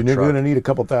on another truck. You're going to need a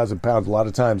couple 1,000 pounds. A lot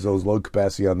of times those load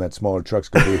capacity on that smaller truck's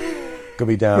going to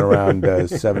be down around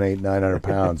 700, 800, 900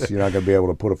 pounds. You're not going to be able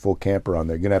to put a full camper on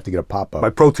there. You're going to have to get a pop-up.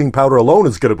 My protein powder alone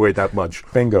is going to weigh that much.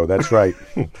 Bingo, that's right.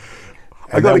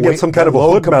 I got to get some kind of a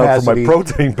hood mount for my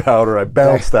protein powder. I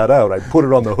balance that out. I put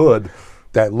it on the hood.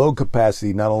 That load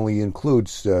capacity not only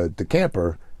includes the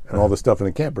camper, and all the stuff in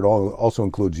the camper. It also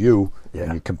includes you Yeah.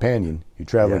 and your companion, your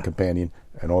traveling companion,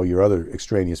 and all your other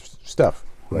extraneous stuff.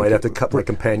 Might have to cut my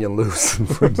companion loose.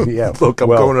 Yeah. Look, I'm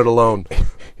going it alone.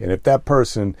 And if that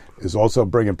person is also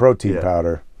bringing protein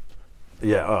powder,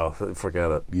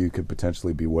 forget it. you could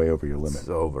potentially be way over your limit. It's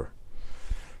over.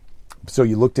 So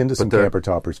you looked into some camper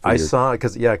toppers. Because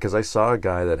I saw a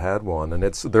guy that had one, and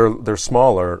they're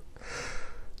smaller,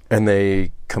 and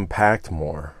they compact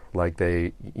more. Like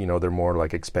they're more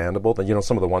like expandable than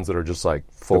some of the ones that are just like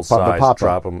full size. The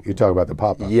drop them. You talk about the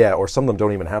pop-up. Yeah, or some of them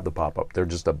don't even have the pop-up. They're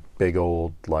just a big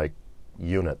old like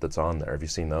unit that's on there. Have you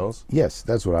seen those? Yes,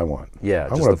 that's what I want. Yeah, I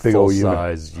just want a big old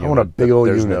unit. unit. I want a big old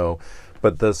unit.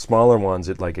 But the smaller ones,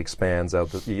 it like expands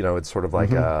out. It's sort of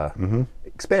like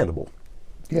expandable.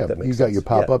 Yeah, that makes you got sense. your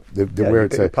pop-up, where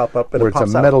it's a out.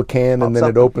 metal can, and then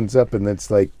Pops it opens up, and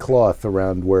it's like cloth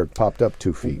around where it popped up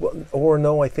 2 feet. Well, or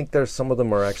no, I think there's some of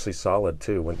them are actually solid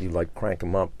too. When you like crank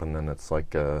them up, and then it's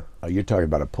like you're talking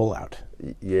about a pull-out.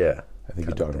 Yeah. I think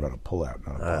you're talking about a pull-out,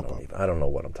 not a pop-up. I don't know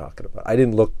what I'm talking about. I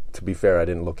didn't look. To be fair, I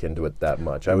didn't look into it that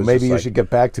much. Maybe you should get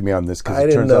back to me on this, because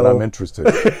it turns out I'm interested.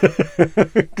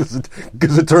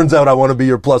 Because it turns out I want to be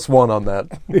your +1 on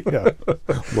that. Yeah.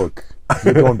 Look,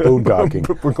 you're going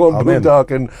boondocking. We're going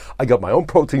boondocking. I got my own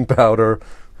protein powder.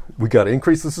 We got to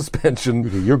increase the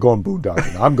suspension. You're going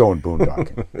boondocking. I'm going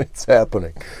boondocking. It's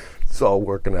happening. It's all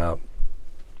working out.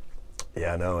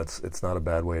 Yeah, no, it's not a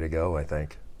bad way to go, I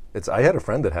think. I had a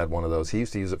friend that had one of those. He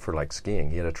used to use it for like skiing.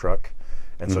 He had a truck,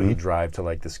 and so he'd drive to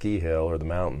like the ski hill or the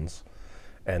mountains,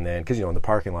 and then because in the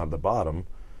parking lot at the bottom,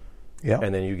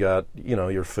 and then you got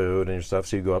your food and your stuff.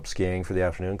 So you go up skiing for the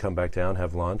afternoon, come back down,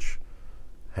 have lunch,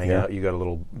 hang out. You got a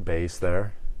little base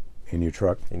there in your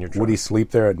truck. Would he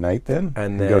sleep there at night then,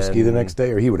 and then go ski the next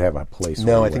day, or he would have a place?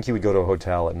 No, I think he would go to a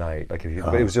hotel at night. But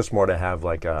it was just more to have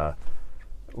like a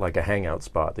hangout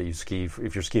spot that you ski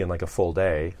if you're skiing like a full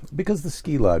day. Because the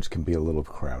ski lodge can be a little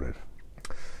crowded.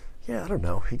 Yeah, I don't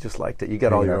know. He just liked it. You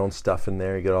got all your own stuff in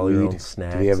there. You got all your own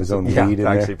snacks. Did he have his own weed in there?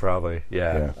 Actually, probably.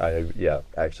 Yeah.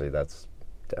 Actually, that's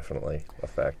definitely a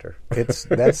factor.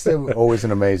 That's always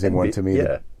an amazing one to me.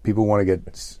 Yeah. People want to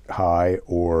get high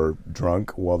or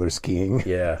drunk while they're skiing.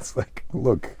 Yeah. It's like,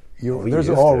 look,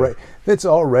 it's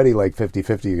already like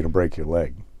 50-50 you're going to break your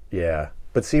leg. Yeah.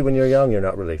 But see, when you're young, you're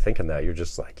not really thinking that. You're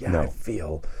just like,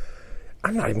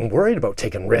 I'm not even worried about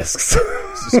taking risks.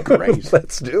 This is great.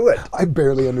 Let's do it. I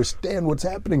barely understand what's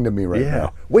happening to me right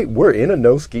now. Wait, we're in a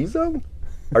no-ski zone?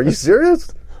 Are you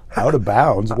serious? Out of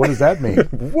bounds? What does that mean?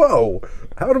 Whoa.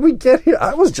 How did we get here?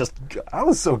 I was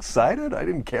so excited. I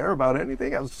didn't care about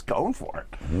anything. I was just going for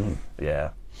it. Mm. Yeah.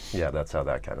 Yeah, that's how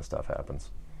that kind of stuff happens.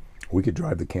 We could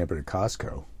drive the camper to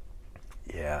Costco.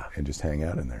 Yeah. And just hang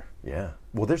out in there. Yeah.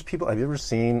 Well, there's people, I've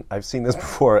seen this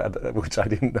before, which I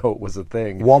didn't know was a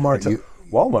thing.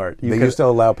 Walmart. They used to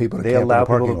allow people to camp in the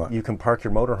parking lot. You can park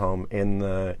your motorhome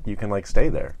you can like stay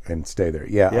there. And stay there.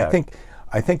 Yeah.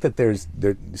 I think that there's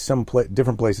some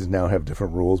different places now have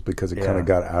different rules because it kind of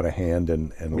got out of hand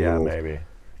and a little maybe.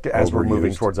 As we're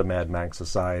moving towards a Mad Max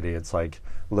society, it's like,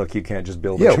 look, you can't just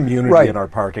build a community in our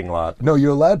parking lot. No,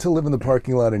 you're allowed to live in the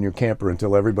parking lot in your camper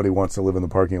until everybody wants to live in the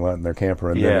parking lot in their camper,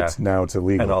 and then it's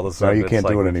illegal. And all of a sudden, now you can't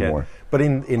do it anymore. But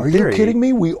in Are theory, you kidding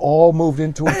me? We all moved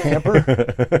into a camper,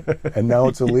 and now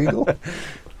it's illegal?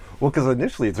 Well, because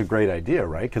initially it's a great idea,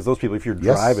 right? Because those people, if you're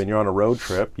driving, you're on a road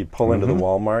trip, you pull into the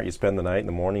Walmart, you spend the night, in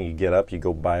the morning you get up, you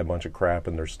go buy a bunch of crap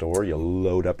in their store, you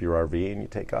load up your RV, and you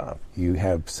take off. You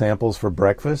have samples for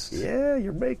breakfast. Yeah,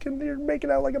 you're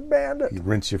making out like a bandit. You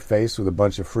rinse your face with a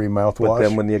bunch of free mouthwash. But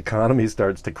then when the economy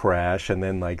starts to crash, and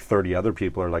then like 30 other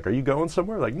people are like, "Are you going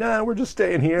somewhere?" Like, "Nah, we're just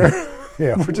staying here.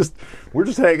 Yeah, we're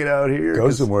just hanging out here." Go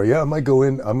somewhere. Yeah, I might go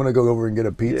in. I'm going to go over and get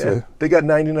a pizza. Yeah, they got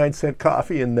 99-cent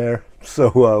coffee in there.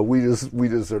 So we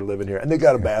just are living here. And they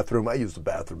got a bathroom. I use the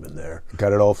bathroom in there.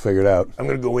 Got it all figured out. I'm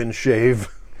going to go in and shave.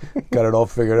 Got it all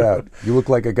figured out. You look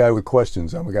like a guy with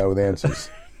questions. I'm a guy with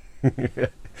answers.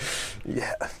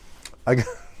 Yeah.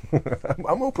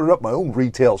 I'm opening up my own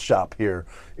retail shop here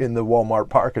in the Walmart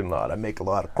parking lot. I make a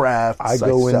lot of crafts. I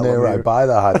go in there. I buy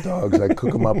the hot dogs. I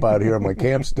cook them up out here on my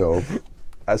camp stove.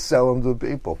 I sell them to the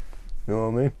people. You know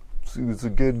what I mean? It's a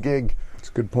good gig. It's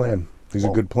a good plan. These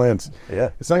are good plans. Yeah.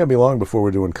 It's not going to be long before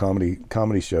we're doing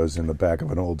comedy shows in the back of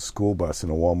an old school bus in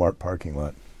a Walmart parking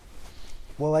lot.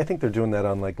 Well, I think they're doing that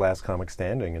on like Last Comic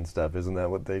Standing and stuff. Isn't that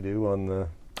what they do on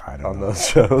those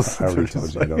shows? I already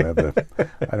told you I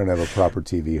don't have a proper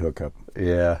TV hookup.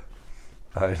 Yeah.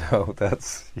 I know.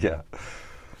 That's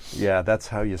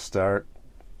how you start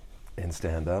in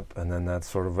stand up, and then that's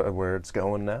sort of where it's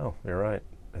going now. You're right.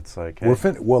 It's like, hey.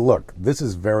 Well, look, this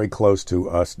is very close to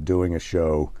us doing a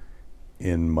show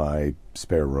in my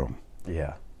spare room.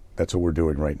 Yeah. That's what we're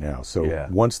doing right now. So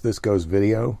once this goes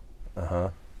video,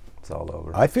 it's all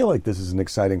over. I feel like this is an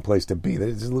exciting place to be.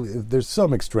 There's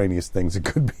some extraneous things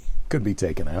that could be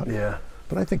taken out. Yeah.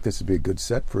 But I think this would be a good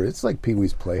set for it. It's like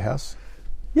Pee-wee's Playhouse.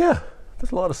 Yeah.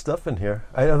 There's a lot of stuff in here.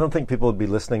 I don't think people would be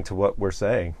listening to what we're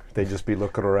saying. They'd just be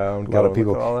looking around. A lot of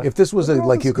people. If this was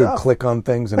like you could click on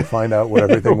things and find out what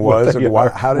everything was, or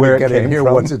how did it get in here?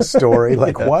 From? What's its story?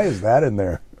 Like, why is that in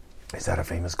there? Is that a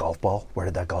famous golf ball? Where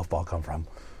did that golf ball come from?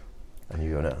 And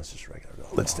you go, no, it's just a regular golf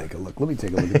ball. Let's take a look. Let me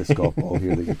take a look at this golf ball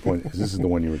here that you pointed. This is the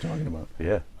one you were talking about.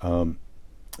 Yeah.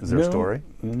 Is there a story?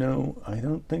 No, I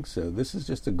don't think so. This is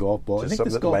just a golf ball. Just I think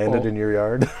something this that landed in your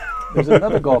yard? There's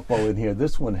another golf ball in here.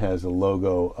 This one has a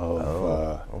logo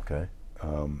of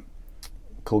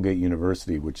Colgate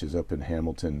University, which is up in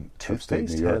Hamilton, upstate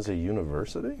New York. Toothpaste has a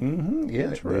university? Mm-hmm.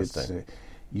 Yeah. Interesting.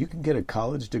 You can get a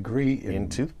college degree in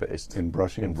toothpaste. In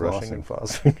brushing and flossing.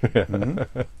 And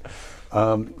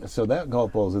flossing. So that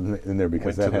golf ball's in there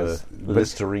because Went that to has the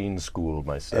Listerine school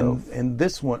myself. And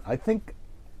this one, I think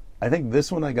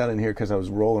this one I got in here because I was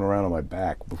rolling around on my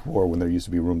back before when there used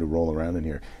to be room to roll around in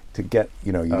here to get,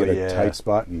 you get a tight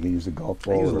spot and you can use a golf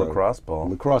ball. I use a lacrosse ball.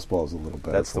 Lacrosse ball is a little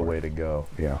better. That's the way to go.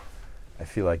 Yeah. I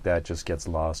feel like that just gets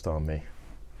lost on me.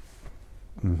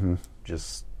 Mm-hmm.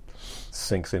 Just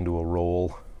sinks into a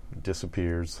roll,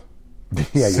 disappears.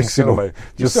 Yeah,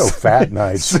 you're so fat,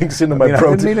 Nigel. Sinks into my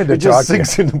protein. It just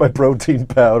sinks into my protein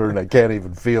powder, and I can't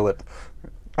even feel it.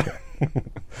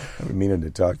 I've been meaning to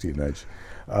talk to you, Nigel.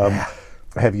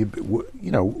 Have you?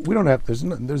 We don't have. There's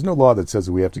no law that says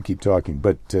that we have to keep talking.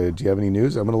 But do you have any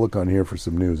news? I'm going to look on here for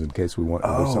some news in case we want.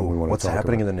 There's something we want to what's talk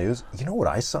happening about. in the news? You know what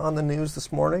I saw in the news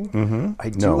this morning? Mm-hmm. I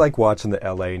do like watching the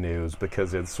LA news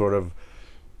because it's sort of.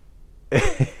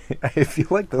 I feel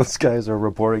like those guys are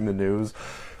reporting the news,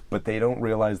 but they don't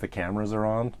realize the cameras are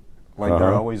on. Like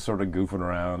they're always sort of goofing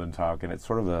around and talking. It's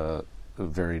sort of a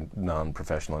very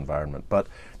non-professional environment. But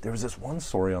there was this one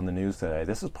story on the news today.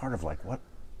 This is part of like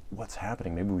what's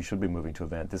happening. Maybe we should be moving to an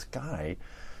event. This guy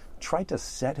tried to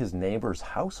set his neighbor's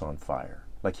house on fire.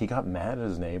 Like he got mad at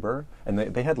his neighbor, and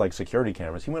they had like security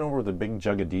cameras. He went over with a big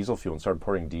jug of diesel fuel and started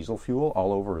pouring diesel fuel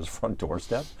all over his front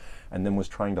doorstep, and then was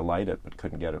trying to light it but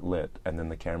couldn't get it lit. And then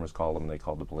the cameras called him, and they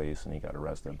called the police, and he got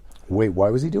arrested. Wait, why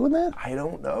was he doing that? I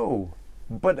don't know,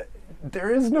 but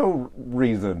there is no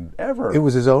reason ever. It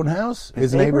was his own house?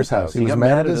 His neighbor's house. He was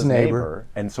mad at his neighbor.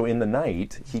 And so in the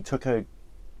night, he took a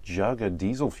jug of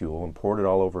diesel fuel and poured it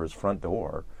all over his front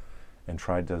door and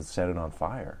tried to set it on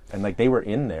fire. And like they were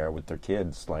in there with their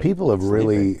kids. Like people have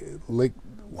really like.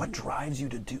 What drives you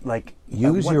to do like?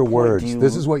 Use your words.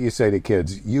 This is what you say to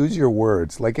kids. Use your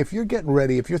words. Like if you're getting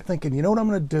ready, if you're thinking, you know what I'm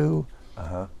going to do,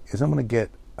 is I'm going to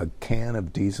get a can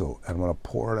of diesel and I'm going to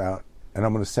pour it out and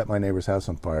I'm going to set my neighbor's house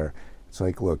on fire. It's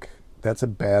like, look, that's a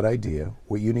bad idea.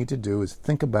 What you need to do is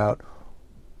think about.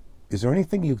 Is there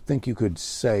anything you think you could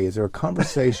say? Is there a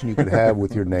conversation you could have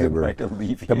with your neighbor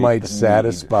that might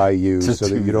satisfy you so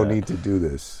that you don't need to do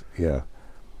this? Yeah.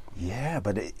 Yeah,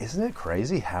 but isn't it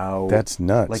crazy how... That's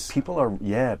nuts. Like, people are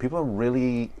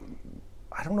really...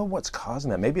 I don't know what's causing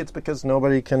that. Maybe it's because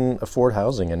nobody can afford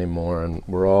housing anymore, and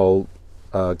we're all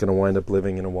going to wind up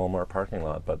living in a Walmart parking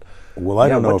lot. But I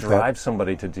don't know what drives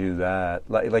somebody to do that.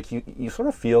 Like you sort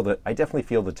of feel that. I definitely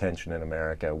feel the tension in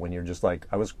America when you're just like,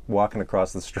 I was walking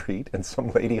across the street and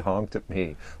some lady honked at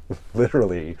me.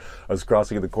 Literally, I was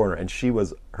crossing at the corner, and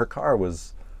her car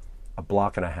was a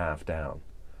block and a half down.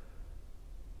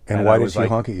 And why did she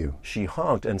honk at you? She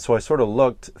honked, and so I sort of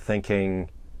looked, thinking,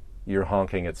 you're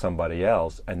honking at somebody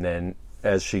else. And then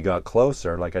as she got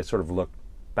closer, like I sort of looked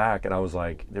back, and I was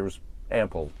like, there was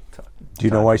ample time. Do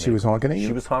you know why she was honking at you?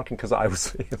 She was honking because I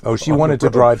was... she wanted to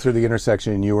drive through the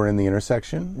intersection and you were in the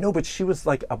intersection? No, but she was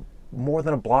like more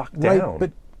than a block down. Right,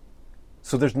 but...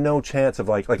 So there's no chance of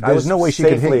like There's I was no way she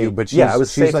could hit you, but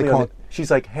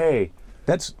she's like, hey...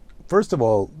 That's... First of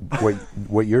all,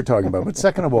 what you're talking about, but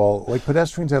second of all, like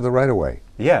pedestrians have the right of way.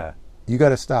 Yeah. You got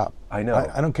to stop. I know.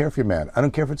 I don't care if you're mad. I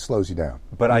don't care if it slows you down.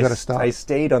 But you got to stop. I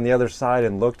stayed on the other side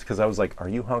and looked because I was like, are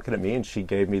you honking at me? And she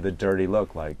gave me the dirty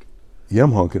look like... Yeah,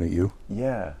 I'm honking at you.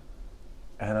 Yeah.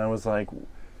 And I was like,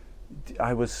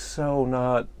 I was so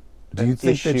not... Do you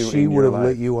think that she would have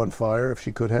lit you on fire if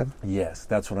she could have? Yes,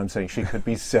 that's what I'm saying. She could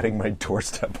be setting my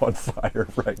doorstep on fire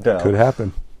right now. Could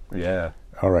happen. Yeah.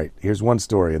 All right, here's one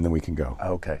story, and then we can go.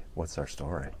 Okay, what's our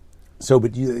story? So,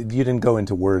 but you didn't go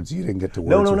into words. You didn't get to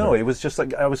words. No. It was just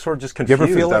like I was sort of just confused. Did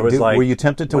you ever feel like, were you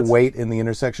tempted to wait in the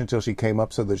intersection until she came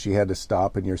up so that she had to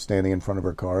stop, and you're standing in front of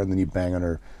her car, and then you bang on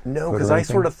her? No, because I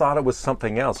sort of thought it was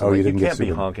something else. Oh, like, you can't be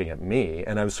honking at me.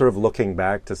 And I was sort of looking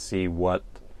back to see what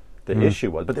the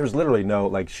issue was. But there's literally no,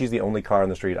 like, she's the only car on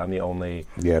the street. I'm the only.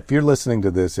 Yeah, if you're listening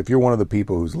to this, if you're one of the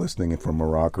people who's listening from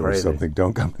Morocco or something,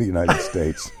 don't come to the United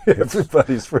States.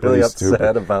 Everybody's really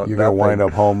upset about You're going to wind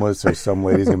up homeless, or some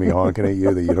lady's going to be honking at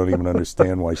you that you don't even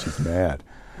understand why she's mad.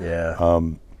 Yeah.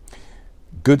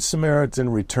 Good Samaritan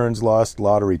returns lost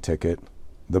lottery ticket.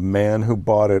 The man who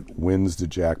bought it wins the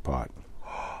jackpot.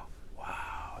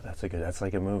 Wow, that's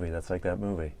like a movie. That's like that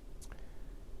movie.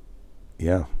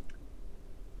 Yeah.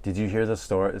 Did you hear the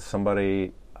story?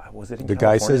 Somebody, was it in the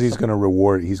California? Guy says he's going to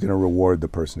reward the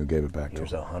person who gave it back to him.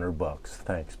 Here's $100.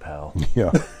 Thanks, pal.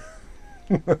 Yeah.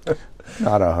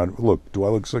 Not 100. Look, do I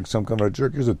look like some kind of a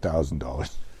jerk? Here's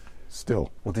 $1,000.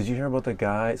 Still. Well, did you hear about the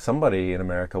guy? Somebody in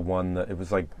America won. It was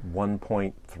like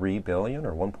 $1.3 billion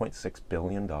or $1.6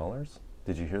 billion.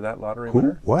 Did you hear that lottery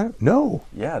winner? What? No.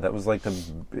 Yeah, that was like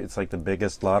it's like the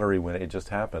biggest lottery win. It just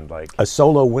happened. Like a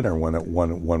solo winner won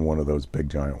one of those big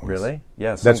giant ones. Really?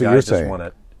 Yeah. That's what you're saying. Won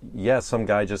it. Yeah, some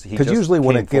guy just because usually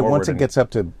once it gets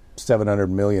up to 700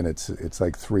 million, it's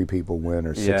like 3 people win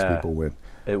or 6 people win.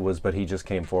 It was, but he just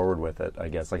came forward with it. I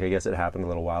guess it happened a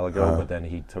little while ago, but then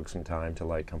he took some time to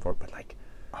like come forward. But like,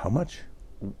 how much?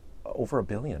 Over $1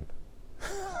 billion.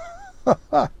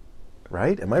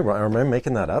 Right? Am I wrong? Or am I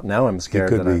making that up? Now I'm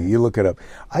scared. It could be. You look it up.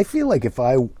 I feel like if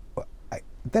I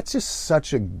that's just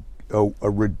such a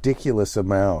ridiculous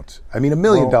amount. I mean, $1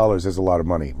 million is a lot of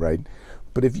money, right?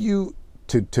 But if you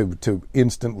to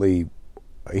instantly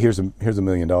here's $1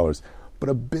 million, but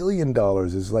 $1 billion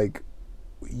is like,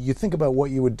 you think about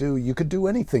what you would do. You could do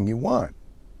anything you want.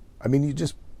 I mean, you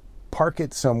just park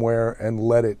it somewhere and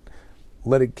let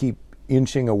it keep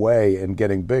inching away and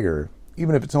getting bigger.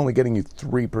 Even if it's only getting you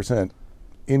 3%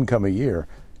 income a year,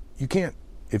 you can't.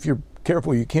 If you're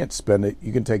careful, you can't spend it.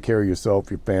 You can take care of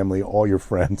yourself, your family, all your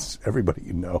friends, everybody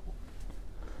you know.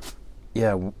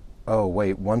 Yeah. Oh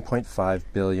wait, 1.5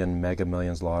 billion Mega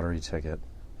Millions lottery ticket.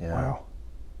 Yeah. Wow.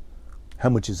 How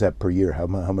much is that per year? How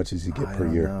much does he get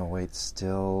per year? No, wait,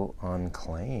 still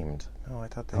unclaimed. No, I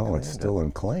thought they. Oh, it's still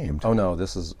unclaimed. Oh no,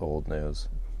 this is old news.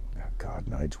 Oh, God,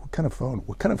 Nigel, what kind of phone?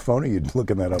 What kind of phone are you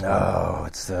looking that up on? Oh,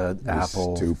 it's the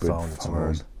Apple stupid phone. It's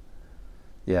hard.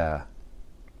 Yeah.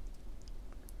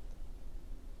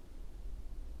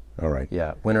 All right.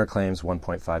 Yeah. Winner claims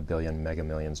 1.5 billion Mega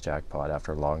Millions jackpot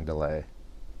after long delay.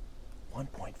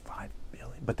 1.5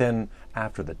 billion. But then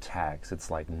after the tax, it's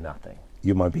like nothing.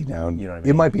 You might be down. You know what I mean?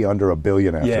 It might be under $1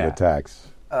 billion after the tax.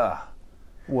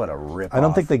 What a rip-off. I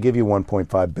don't think they give you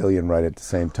 1.5 billion right at the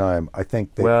same time. I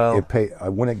think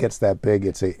that when it gets that big,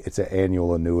 it's an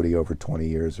annual annuity over 20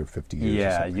 years or 50 years.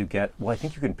 Yeah, you get. Well, I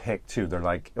think you can pick too. They're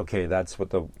like, okay, that's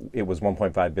what it was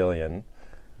 1.5 billion,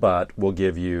 but we'll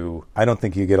give you. I don't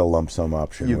think you get a lump sum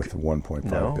option with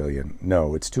 1.5 billion.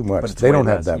 No, it's too much. They don't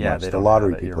have that much. The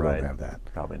lottery people don't have that.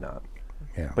 Probably not.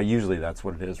 Yeah. But usually that's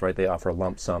what it is, right? They offer a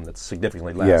lump sum that's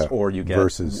significantly less, or you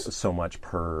get so much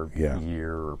per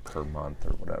year or per month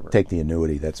or whatever. Take the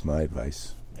annuity. That's my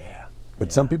advice. Yeah.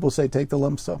 But some people say take the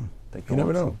lump sum. You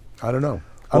never know. I don't know.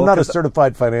 Well, I'm not a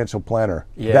certified financial planner.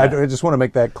 Yeah. I just want to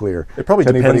make that clear. It probably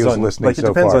depends on listening. Like it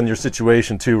depends on your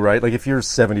situation too, right? Like if you're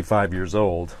 75 years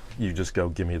old, you just go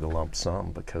give me the lump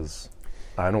sum because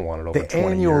I don't want it over 20 years. The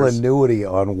annual annuity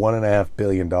on $1.5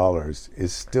 billion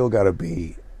is still got to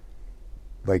be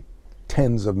like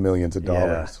tens of millions of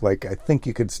dollars. Yeah. Like I think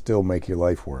you could still make your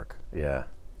life work. Yeah.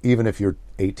 Even if you're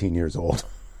 18 years old.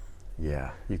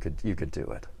 Yeah, you could do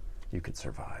it. You could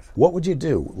survive. What would you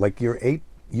do? Like you're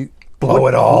blow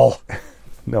it all.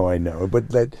 No, I know, but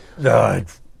that. No, I'd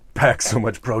pack so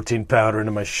much protein powder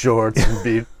into my shorts and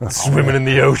be swimming in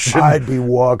the ocean. I'd be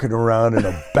walking around in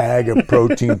a bag of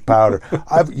protein powder.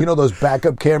 You know those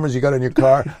backup cameras you got in your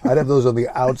car? I'd have those on the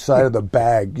outside of the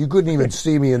bag. You couldn't even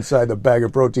see me inside the bag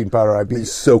of protein powder. I'd be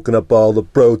soaking up all the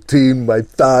protein. My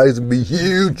thighs would be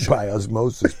huge by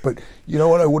osmosis. But you know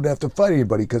what? I wouldn't have to fight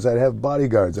anybody because I'd have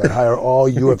bodyguards. I'd hire all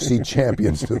UFC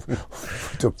champions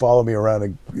to follow me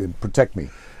around and protect me.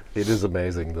 It is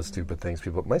amazing, the stupid things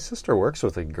people... My sister works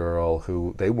with a girl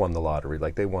who... They won the lottery.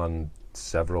 Like, they won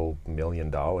several $1 million.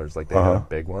 Like, they had a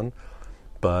big one.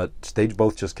 But they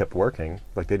both just kept working.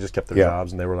 Like, they just kept their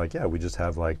jobs, and they were like, yeah, we just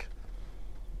have, like,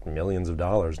 millions of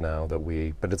dollars now that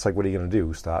we... But it's like, what are you going to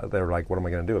do? They were like, what am I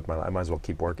going to do with my life? I might as well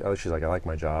keep working. Oh, she's like, I like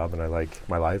my job, and I like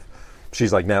my life.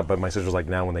 She's like, now... But my sister's like,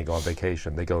 now when they go on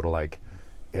vacation, they go to, like,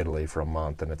 Italy for a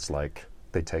month, and it's like...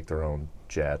 They take their own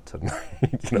jet, and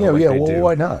well,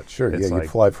 why not? Sure, you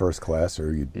fly first class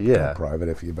or you go private.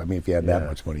 If you had that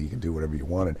much money, you could do whatever you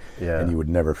wanted, and you would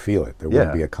never feel it. There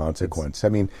wouldn't be a consequence. I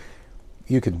mean,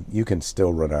 you can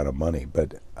still run out of money,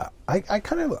 but I'm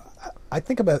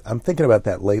thinking about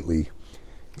that lately.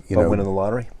 Winning the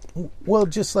lottery? Well,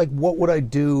 just like, what would I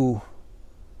do?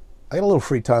 I got a little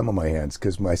free time on my hands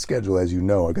because my schedule, as you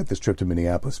know, I got this trip to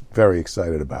Minneapolis. Very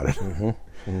excited about it.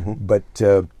 But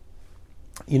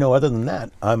other than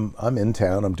that, I'm in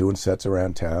town. I'm doing sets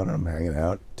around town. I'm hanging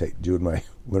out,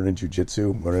 learning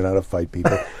jujitsu, learning how to fight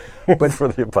people. But for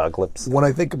the apocalypse, when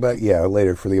I think about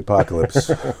later for the apocalypse,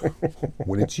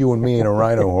 when it's you and me and a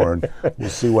rhino horn, we'll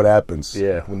see what happens.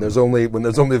 Yeah, when there's only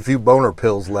a few boner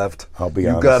pills left, I'll be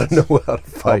honest. You got to know how to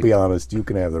fight. I'll be honest. You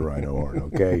can have the rhino horn,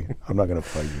 okay? I'm not going to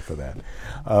fight you for that.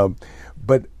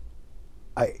 But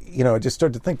I just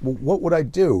started to think, well, what would I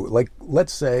do? Like,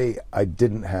 let's say I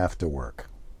didn't have to work.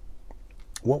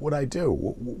 What would I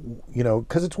do?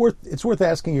 Because it's worth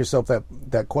asking yourself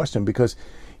that question, because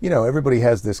everybody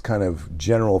has this kind of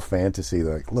general fantasy,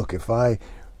 like, look, if I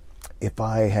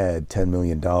had $10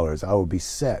 million, I would be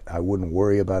set. I wouldn't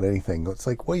worry about anything. It's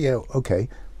like, well, yeah, okay.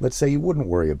 Let's say you wouldn't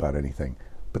worry about anything,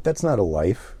 but that's not a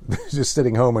life. Just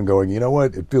sitting home and going, you know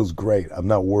what? It feels great. I'm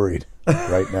not worried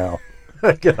right now.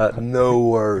 I got no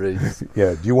worries.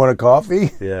 Yeah. Do you want a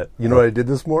coffee? Yeah. You know what I did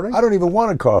this morning? I don't even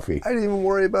want a coffee. I didn't even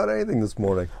worry about anything this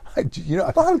morning. A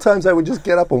lot of times I would just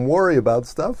get up and worry about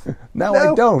stuff. No,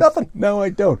 I don't. Nothing. No, I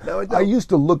don't. I used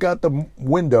to look out the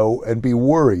window and be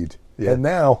worried. Yeah. And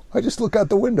now I just look out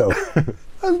the window.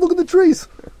 I look at the trees.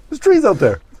 There's trees out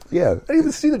there. Yeah. I didn't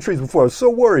even see the trees before. I was so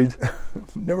worried.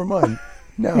 Never mind.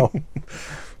 No.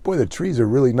 Boy, the trees are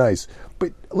really nice.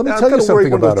 But let me tell you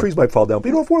something about one of those trees might fall down. But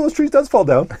if one of those trees does fall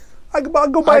down, I'll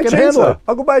go buy a chainsaw.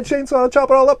 I'll go buy a chainsaw and chop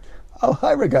it all up. I'll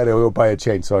hire a guy to go buy a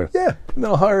chainsaw. Yeah. And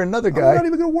then I'll hire another guy. I'm not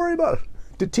even going to worry about it.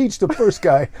 To teach the first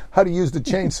guy how to use the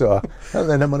chainsaw. And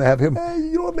then I'm going to have him...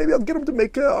 you know what? Maybe I'll get him to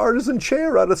make an artisan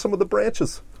chair out of some of the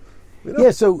branches.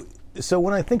 Yeah, so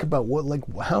when I think about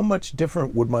how much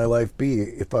different would my life be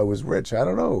if I was rich? I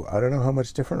don't know. I don't know how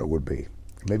much different it would be.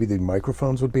 Maybe the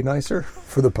microphones would be nicer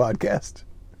for the podcast.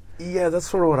 Yeah, that's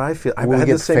sort of what I feel. I had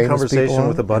the same conversation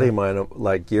with a buddy of mine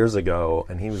years ago,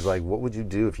 and he was like, what would you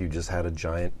do if you just had a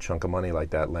giant chunk of money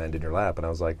like that land in your lap? And I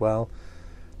was like, well,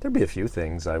 there'd be a few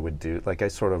things I would do. But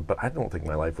I don't think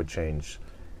my life would change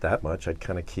that much. I'd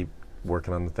kind of keep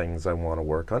working on the things I want to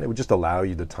work on. It would just allow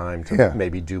you the time to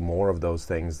maybe do more of those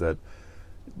things that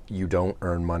you don't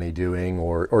earn money doing,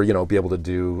 or be able to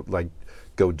do,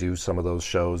 go do some of those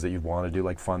shows that you'd want to do,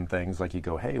 like fun things. Like you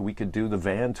go, hey, we could do the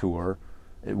van tour.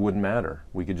 It wouldn't matter.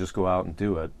 We could just go out and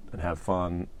do it and have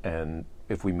fun. And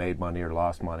if we made money or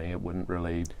lost money, it wouldn't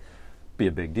really be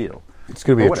a big deal. It's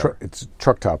going to be it's a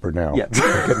truck topper now. Yeah.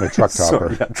 We're getting a truck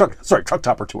topper. Truck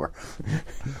topper tour.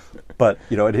 But,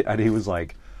 and he was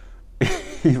like,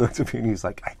 he looked at me and he's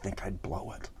like, I think I'd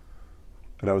blow it.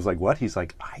 And I was like, what? He's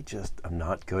like, I'm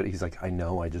not good. He's like, I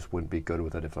know I just wouldn't be good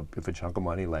with it if a chunk of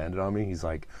money landed on me. He's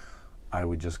like, I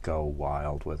would just go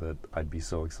wild with it. I'd be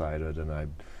so excited. And I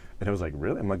was like,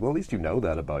 really? I'm like, well, at least you know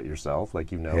that about yourself. Like,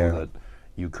 that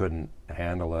you couldn't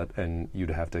handle it and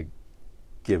you'd have to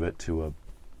give it to a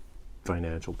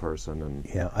financial person. And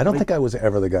yeah, I don't think I was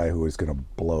ever the guy who was going to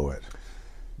blow it.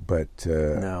 But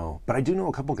no, but I do know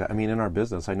a couple guys. I mean, in our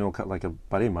business, I know like a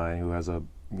buddy of mine who has a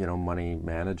money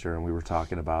manager, and we were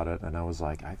talking about it, and I was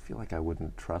like, I feel like I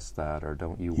wouldn't trust that, or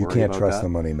don't you worry about that? You can't trust the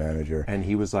money manager. And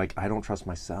he was like, I don't trust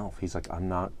myself. He's like, I'm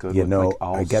not good with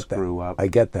I'll screw up. I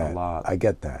get that. A lot. I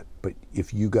get that. But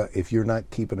if you're not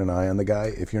keeping an eye on the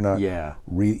guy, if you're not,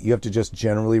 you have to just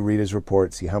generally read his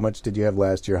report, see how much did you have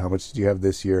last year, how much did you have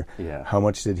this year, how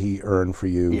much did he earn for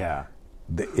you. Yeah.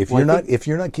 If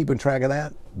you're not keeping track of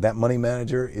that money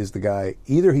manager is the guy.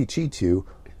 Either he cheats you.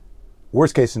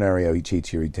 Worst case scenario, he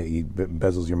cheats you. He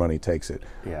embezzles your money, takes it.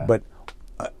 Yeah. But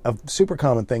a super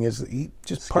common thing is he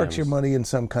just parks your money in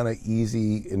some kind of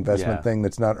easy investment thing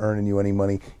that's not earning you any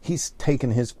money. He's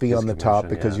taking his fee on the top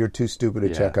because you're too stupid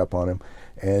to check up on him.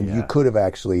 And you could have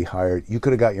actually you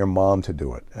could have got your mom to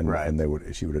do it, and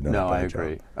she would have done a better job.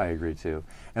 No, I agree too.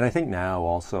 And I think now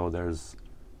also there's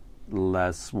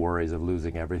less worries of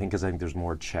losing everything because I think there's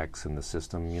more checks in the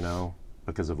system,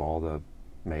 because of all the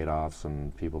Madoffs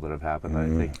and people that have happened.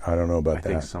 I don't know about that.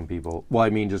 I think some people, well,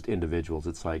 I mean, just individuals.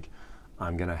 It's like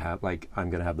I'm gonna have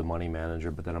the money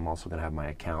manager, but then I'm also gonna have my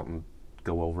accountant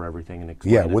go over everything and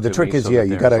explain. Yeah, well, the trick is,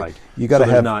 you gotta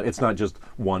have. It's not just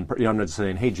one. I'm not just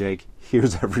saying, hey, Jake,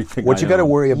 here's everything. What you got to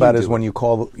worry about is when you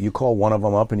call one of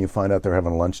them up and you find out they're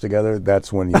having lunch together.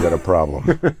 That's when you got a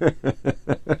problem.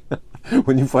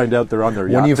 When you find out they're on their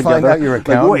yacht when you together, find out your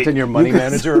accountant and your money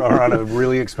manager are on a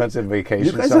really expensive vacation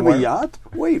you guys somewhere. Have a yacht?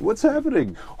 Wait, what's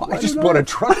happening? I just bought a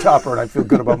truck topper and I feel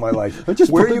good about my life.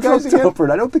 Where are you guys again?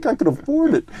 And I don't think I can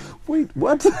afford it. Wait,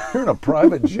 what? You're in a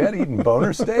private jet eating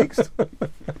boner steaks?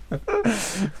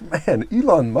 Man,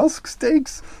 Elon Musk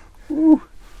steaks? Ooh.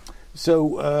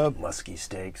 So, musky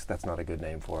steaks. That's not a good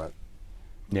name for it.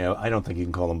 yeah, I don't think you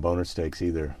can call them boner steaks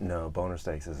either. No, boner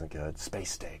steaks isn't good.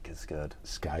 Space steak is good.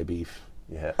 Sky beef.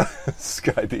 Yeah,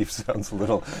 Sky Beef sounds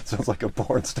like a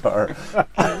porn star.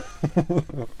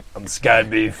 I'm Sky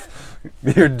Beef.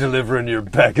 You're delivering your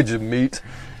package of meat.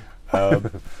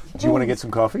 Do you want to get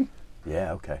some coffee?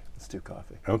 Yeah, okay. Let's do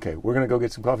coffee. Okay, we're going to go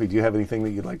get some coffee. Do you have anything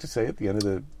that you'd like to say at the end of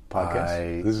the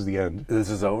podcast? This is the end. This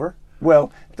is over?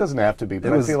 Well, it doesn't have to be,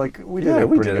 but I feel like we did a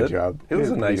pretty good job. It was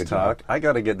a nice talk. I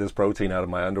got to get this protein out of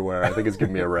my underwear. I think it's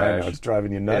giving me a rash. I know, it's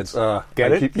driving you nuts.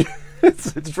 Get it?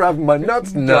 It's driving my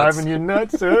nuts. Driving you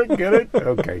nuts, sir. Get it?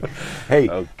 Okay. Hey,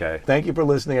 okay. Thank you for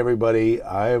listening, everybody.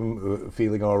 I'm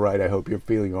feeling all right. I hope you're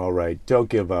feeling all right. Don't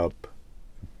give up.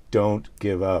 Don't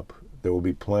give up. There will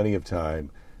be plenty of time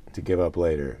to give up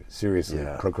later. Seriously,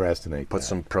 procrastinate. Put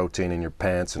some protein in your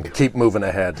pants and keep moving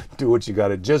ahead. Do what you got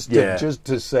to just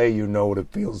to say you know what it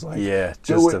feels like. Yeah,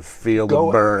 just to feel the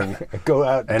burn. Go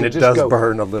out, and it does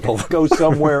burn a little. Go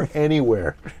somewhere,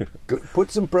 anywhere.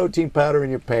 Put some protein powder in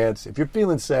your pants. If you're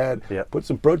feeling sad, put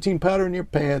some protein powder in your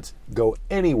pants. Go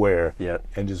anywhere,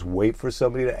 and just wait for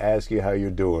somebody to ask you how you're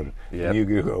doing. And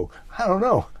you go, I don't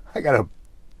know.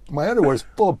 My underwear's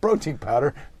full of protein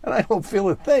powder, and I don't feel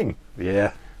a thing.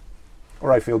 Yeah.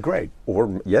 Or I feel great.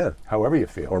 Or, however you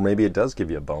feel. Or maybe it does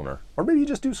give you a boner. Or maybe you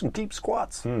just do some deep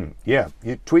squats. Yeah,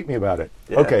 you tweet me about it.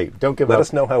 Yeah. Okay, don't give up. Let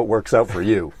us know how it works out for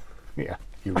you. Yeah,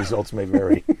 your results may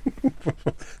vary.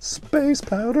 Space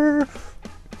powder.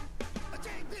 I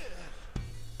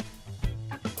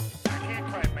can't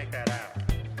quite make that out.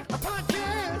 A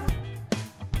podcast.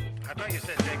 I thought you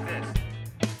said Jakethis.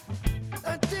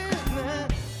 I did,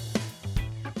 man.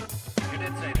 You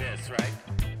did say this, right?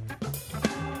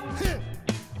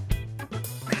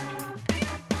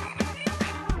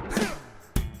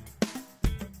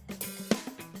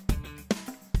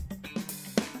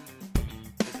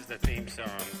 This is the theme song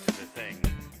to the thing.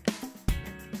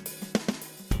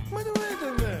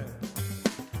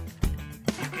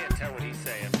 You can't tell what he's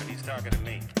saying, but he's talking to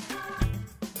me.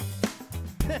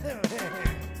 If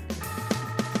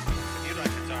you'd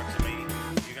like to talk to me,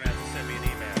 you're going to have to send me an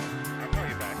email. I'll call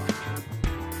you back.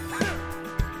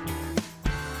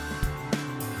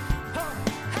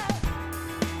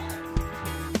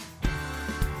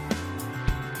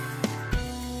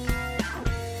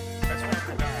 That's one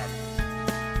for God.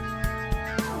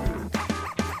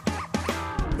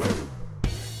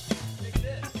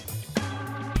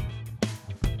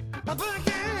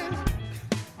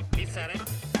 He said it.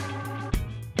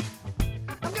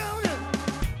 I'm gonna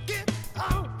get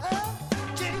on up,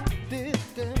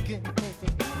 Jakethis again.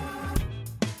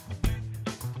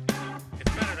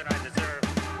 It's better than I deserve.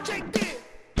 Jakethis.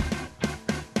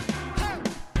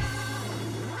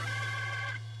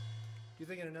 You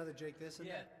thinking another Jakethis?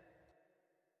 Yeah.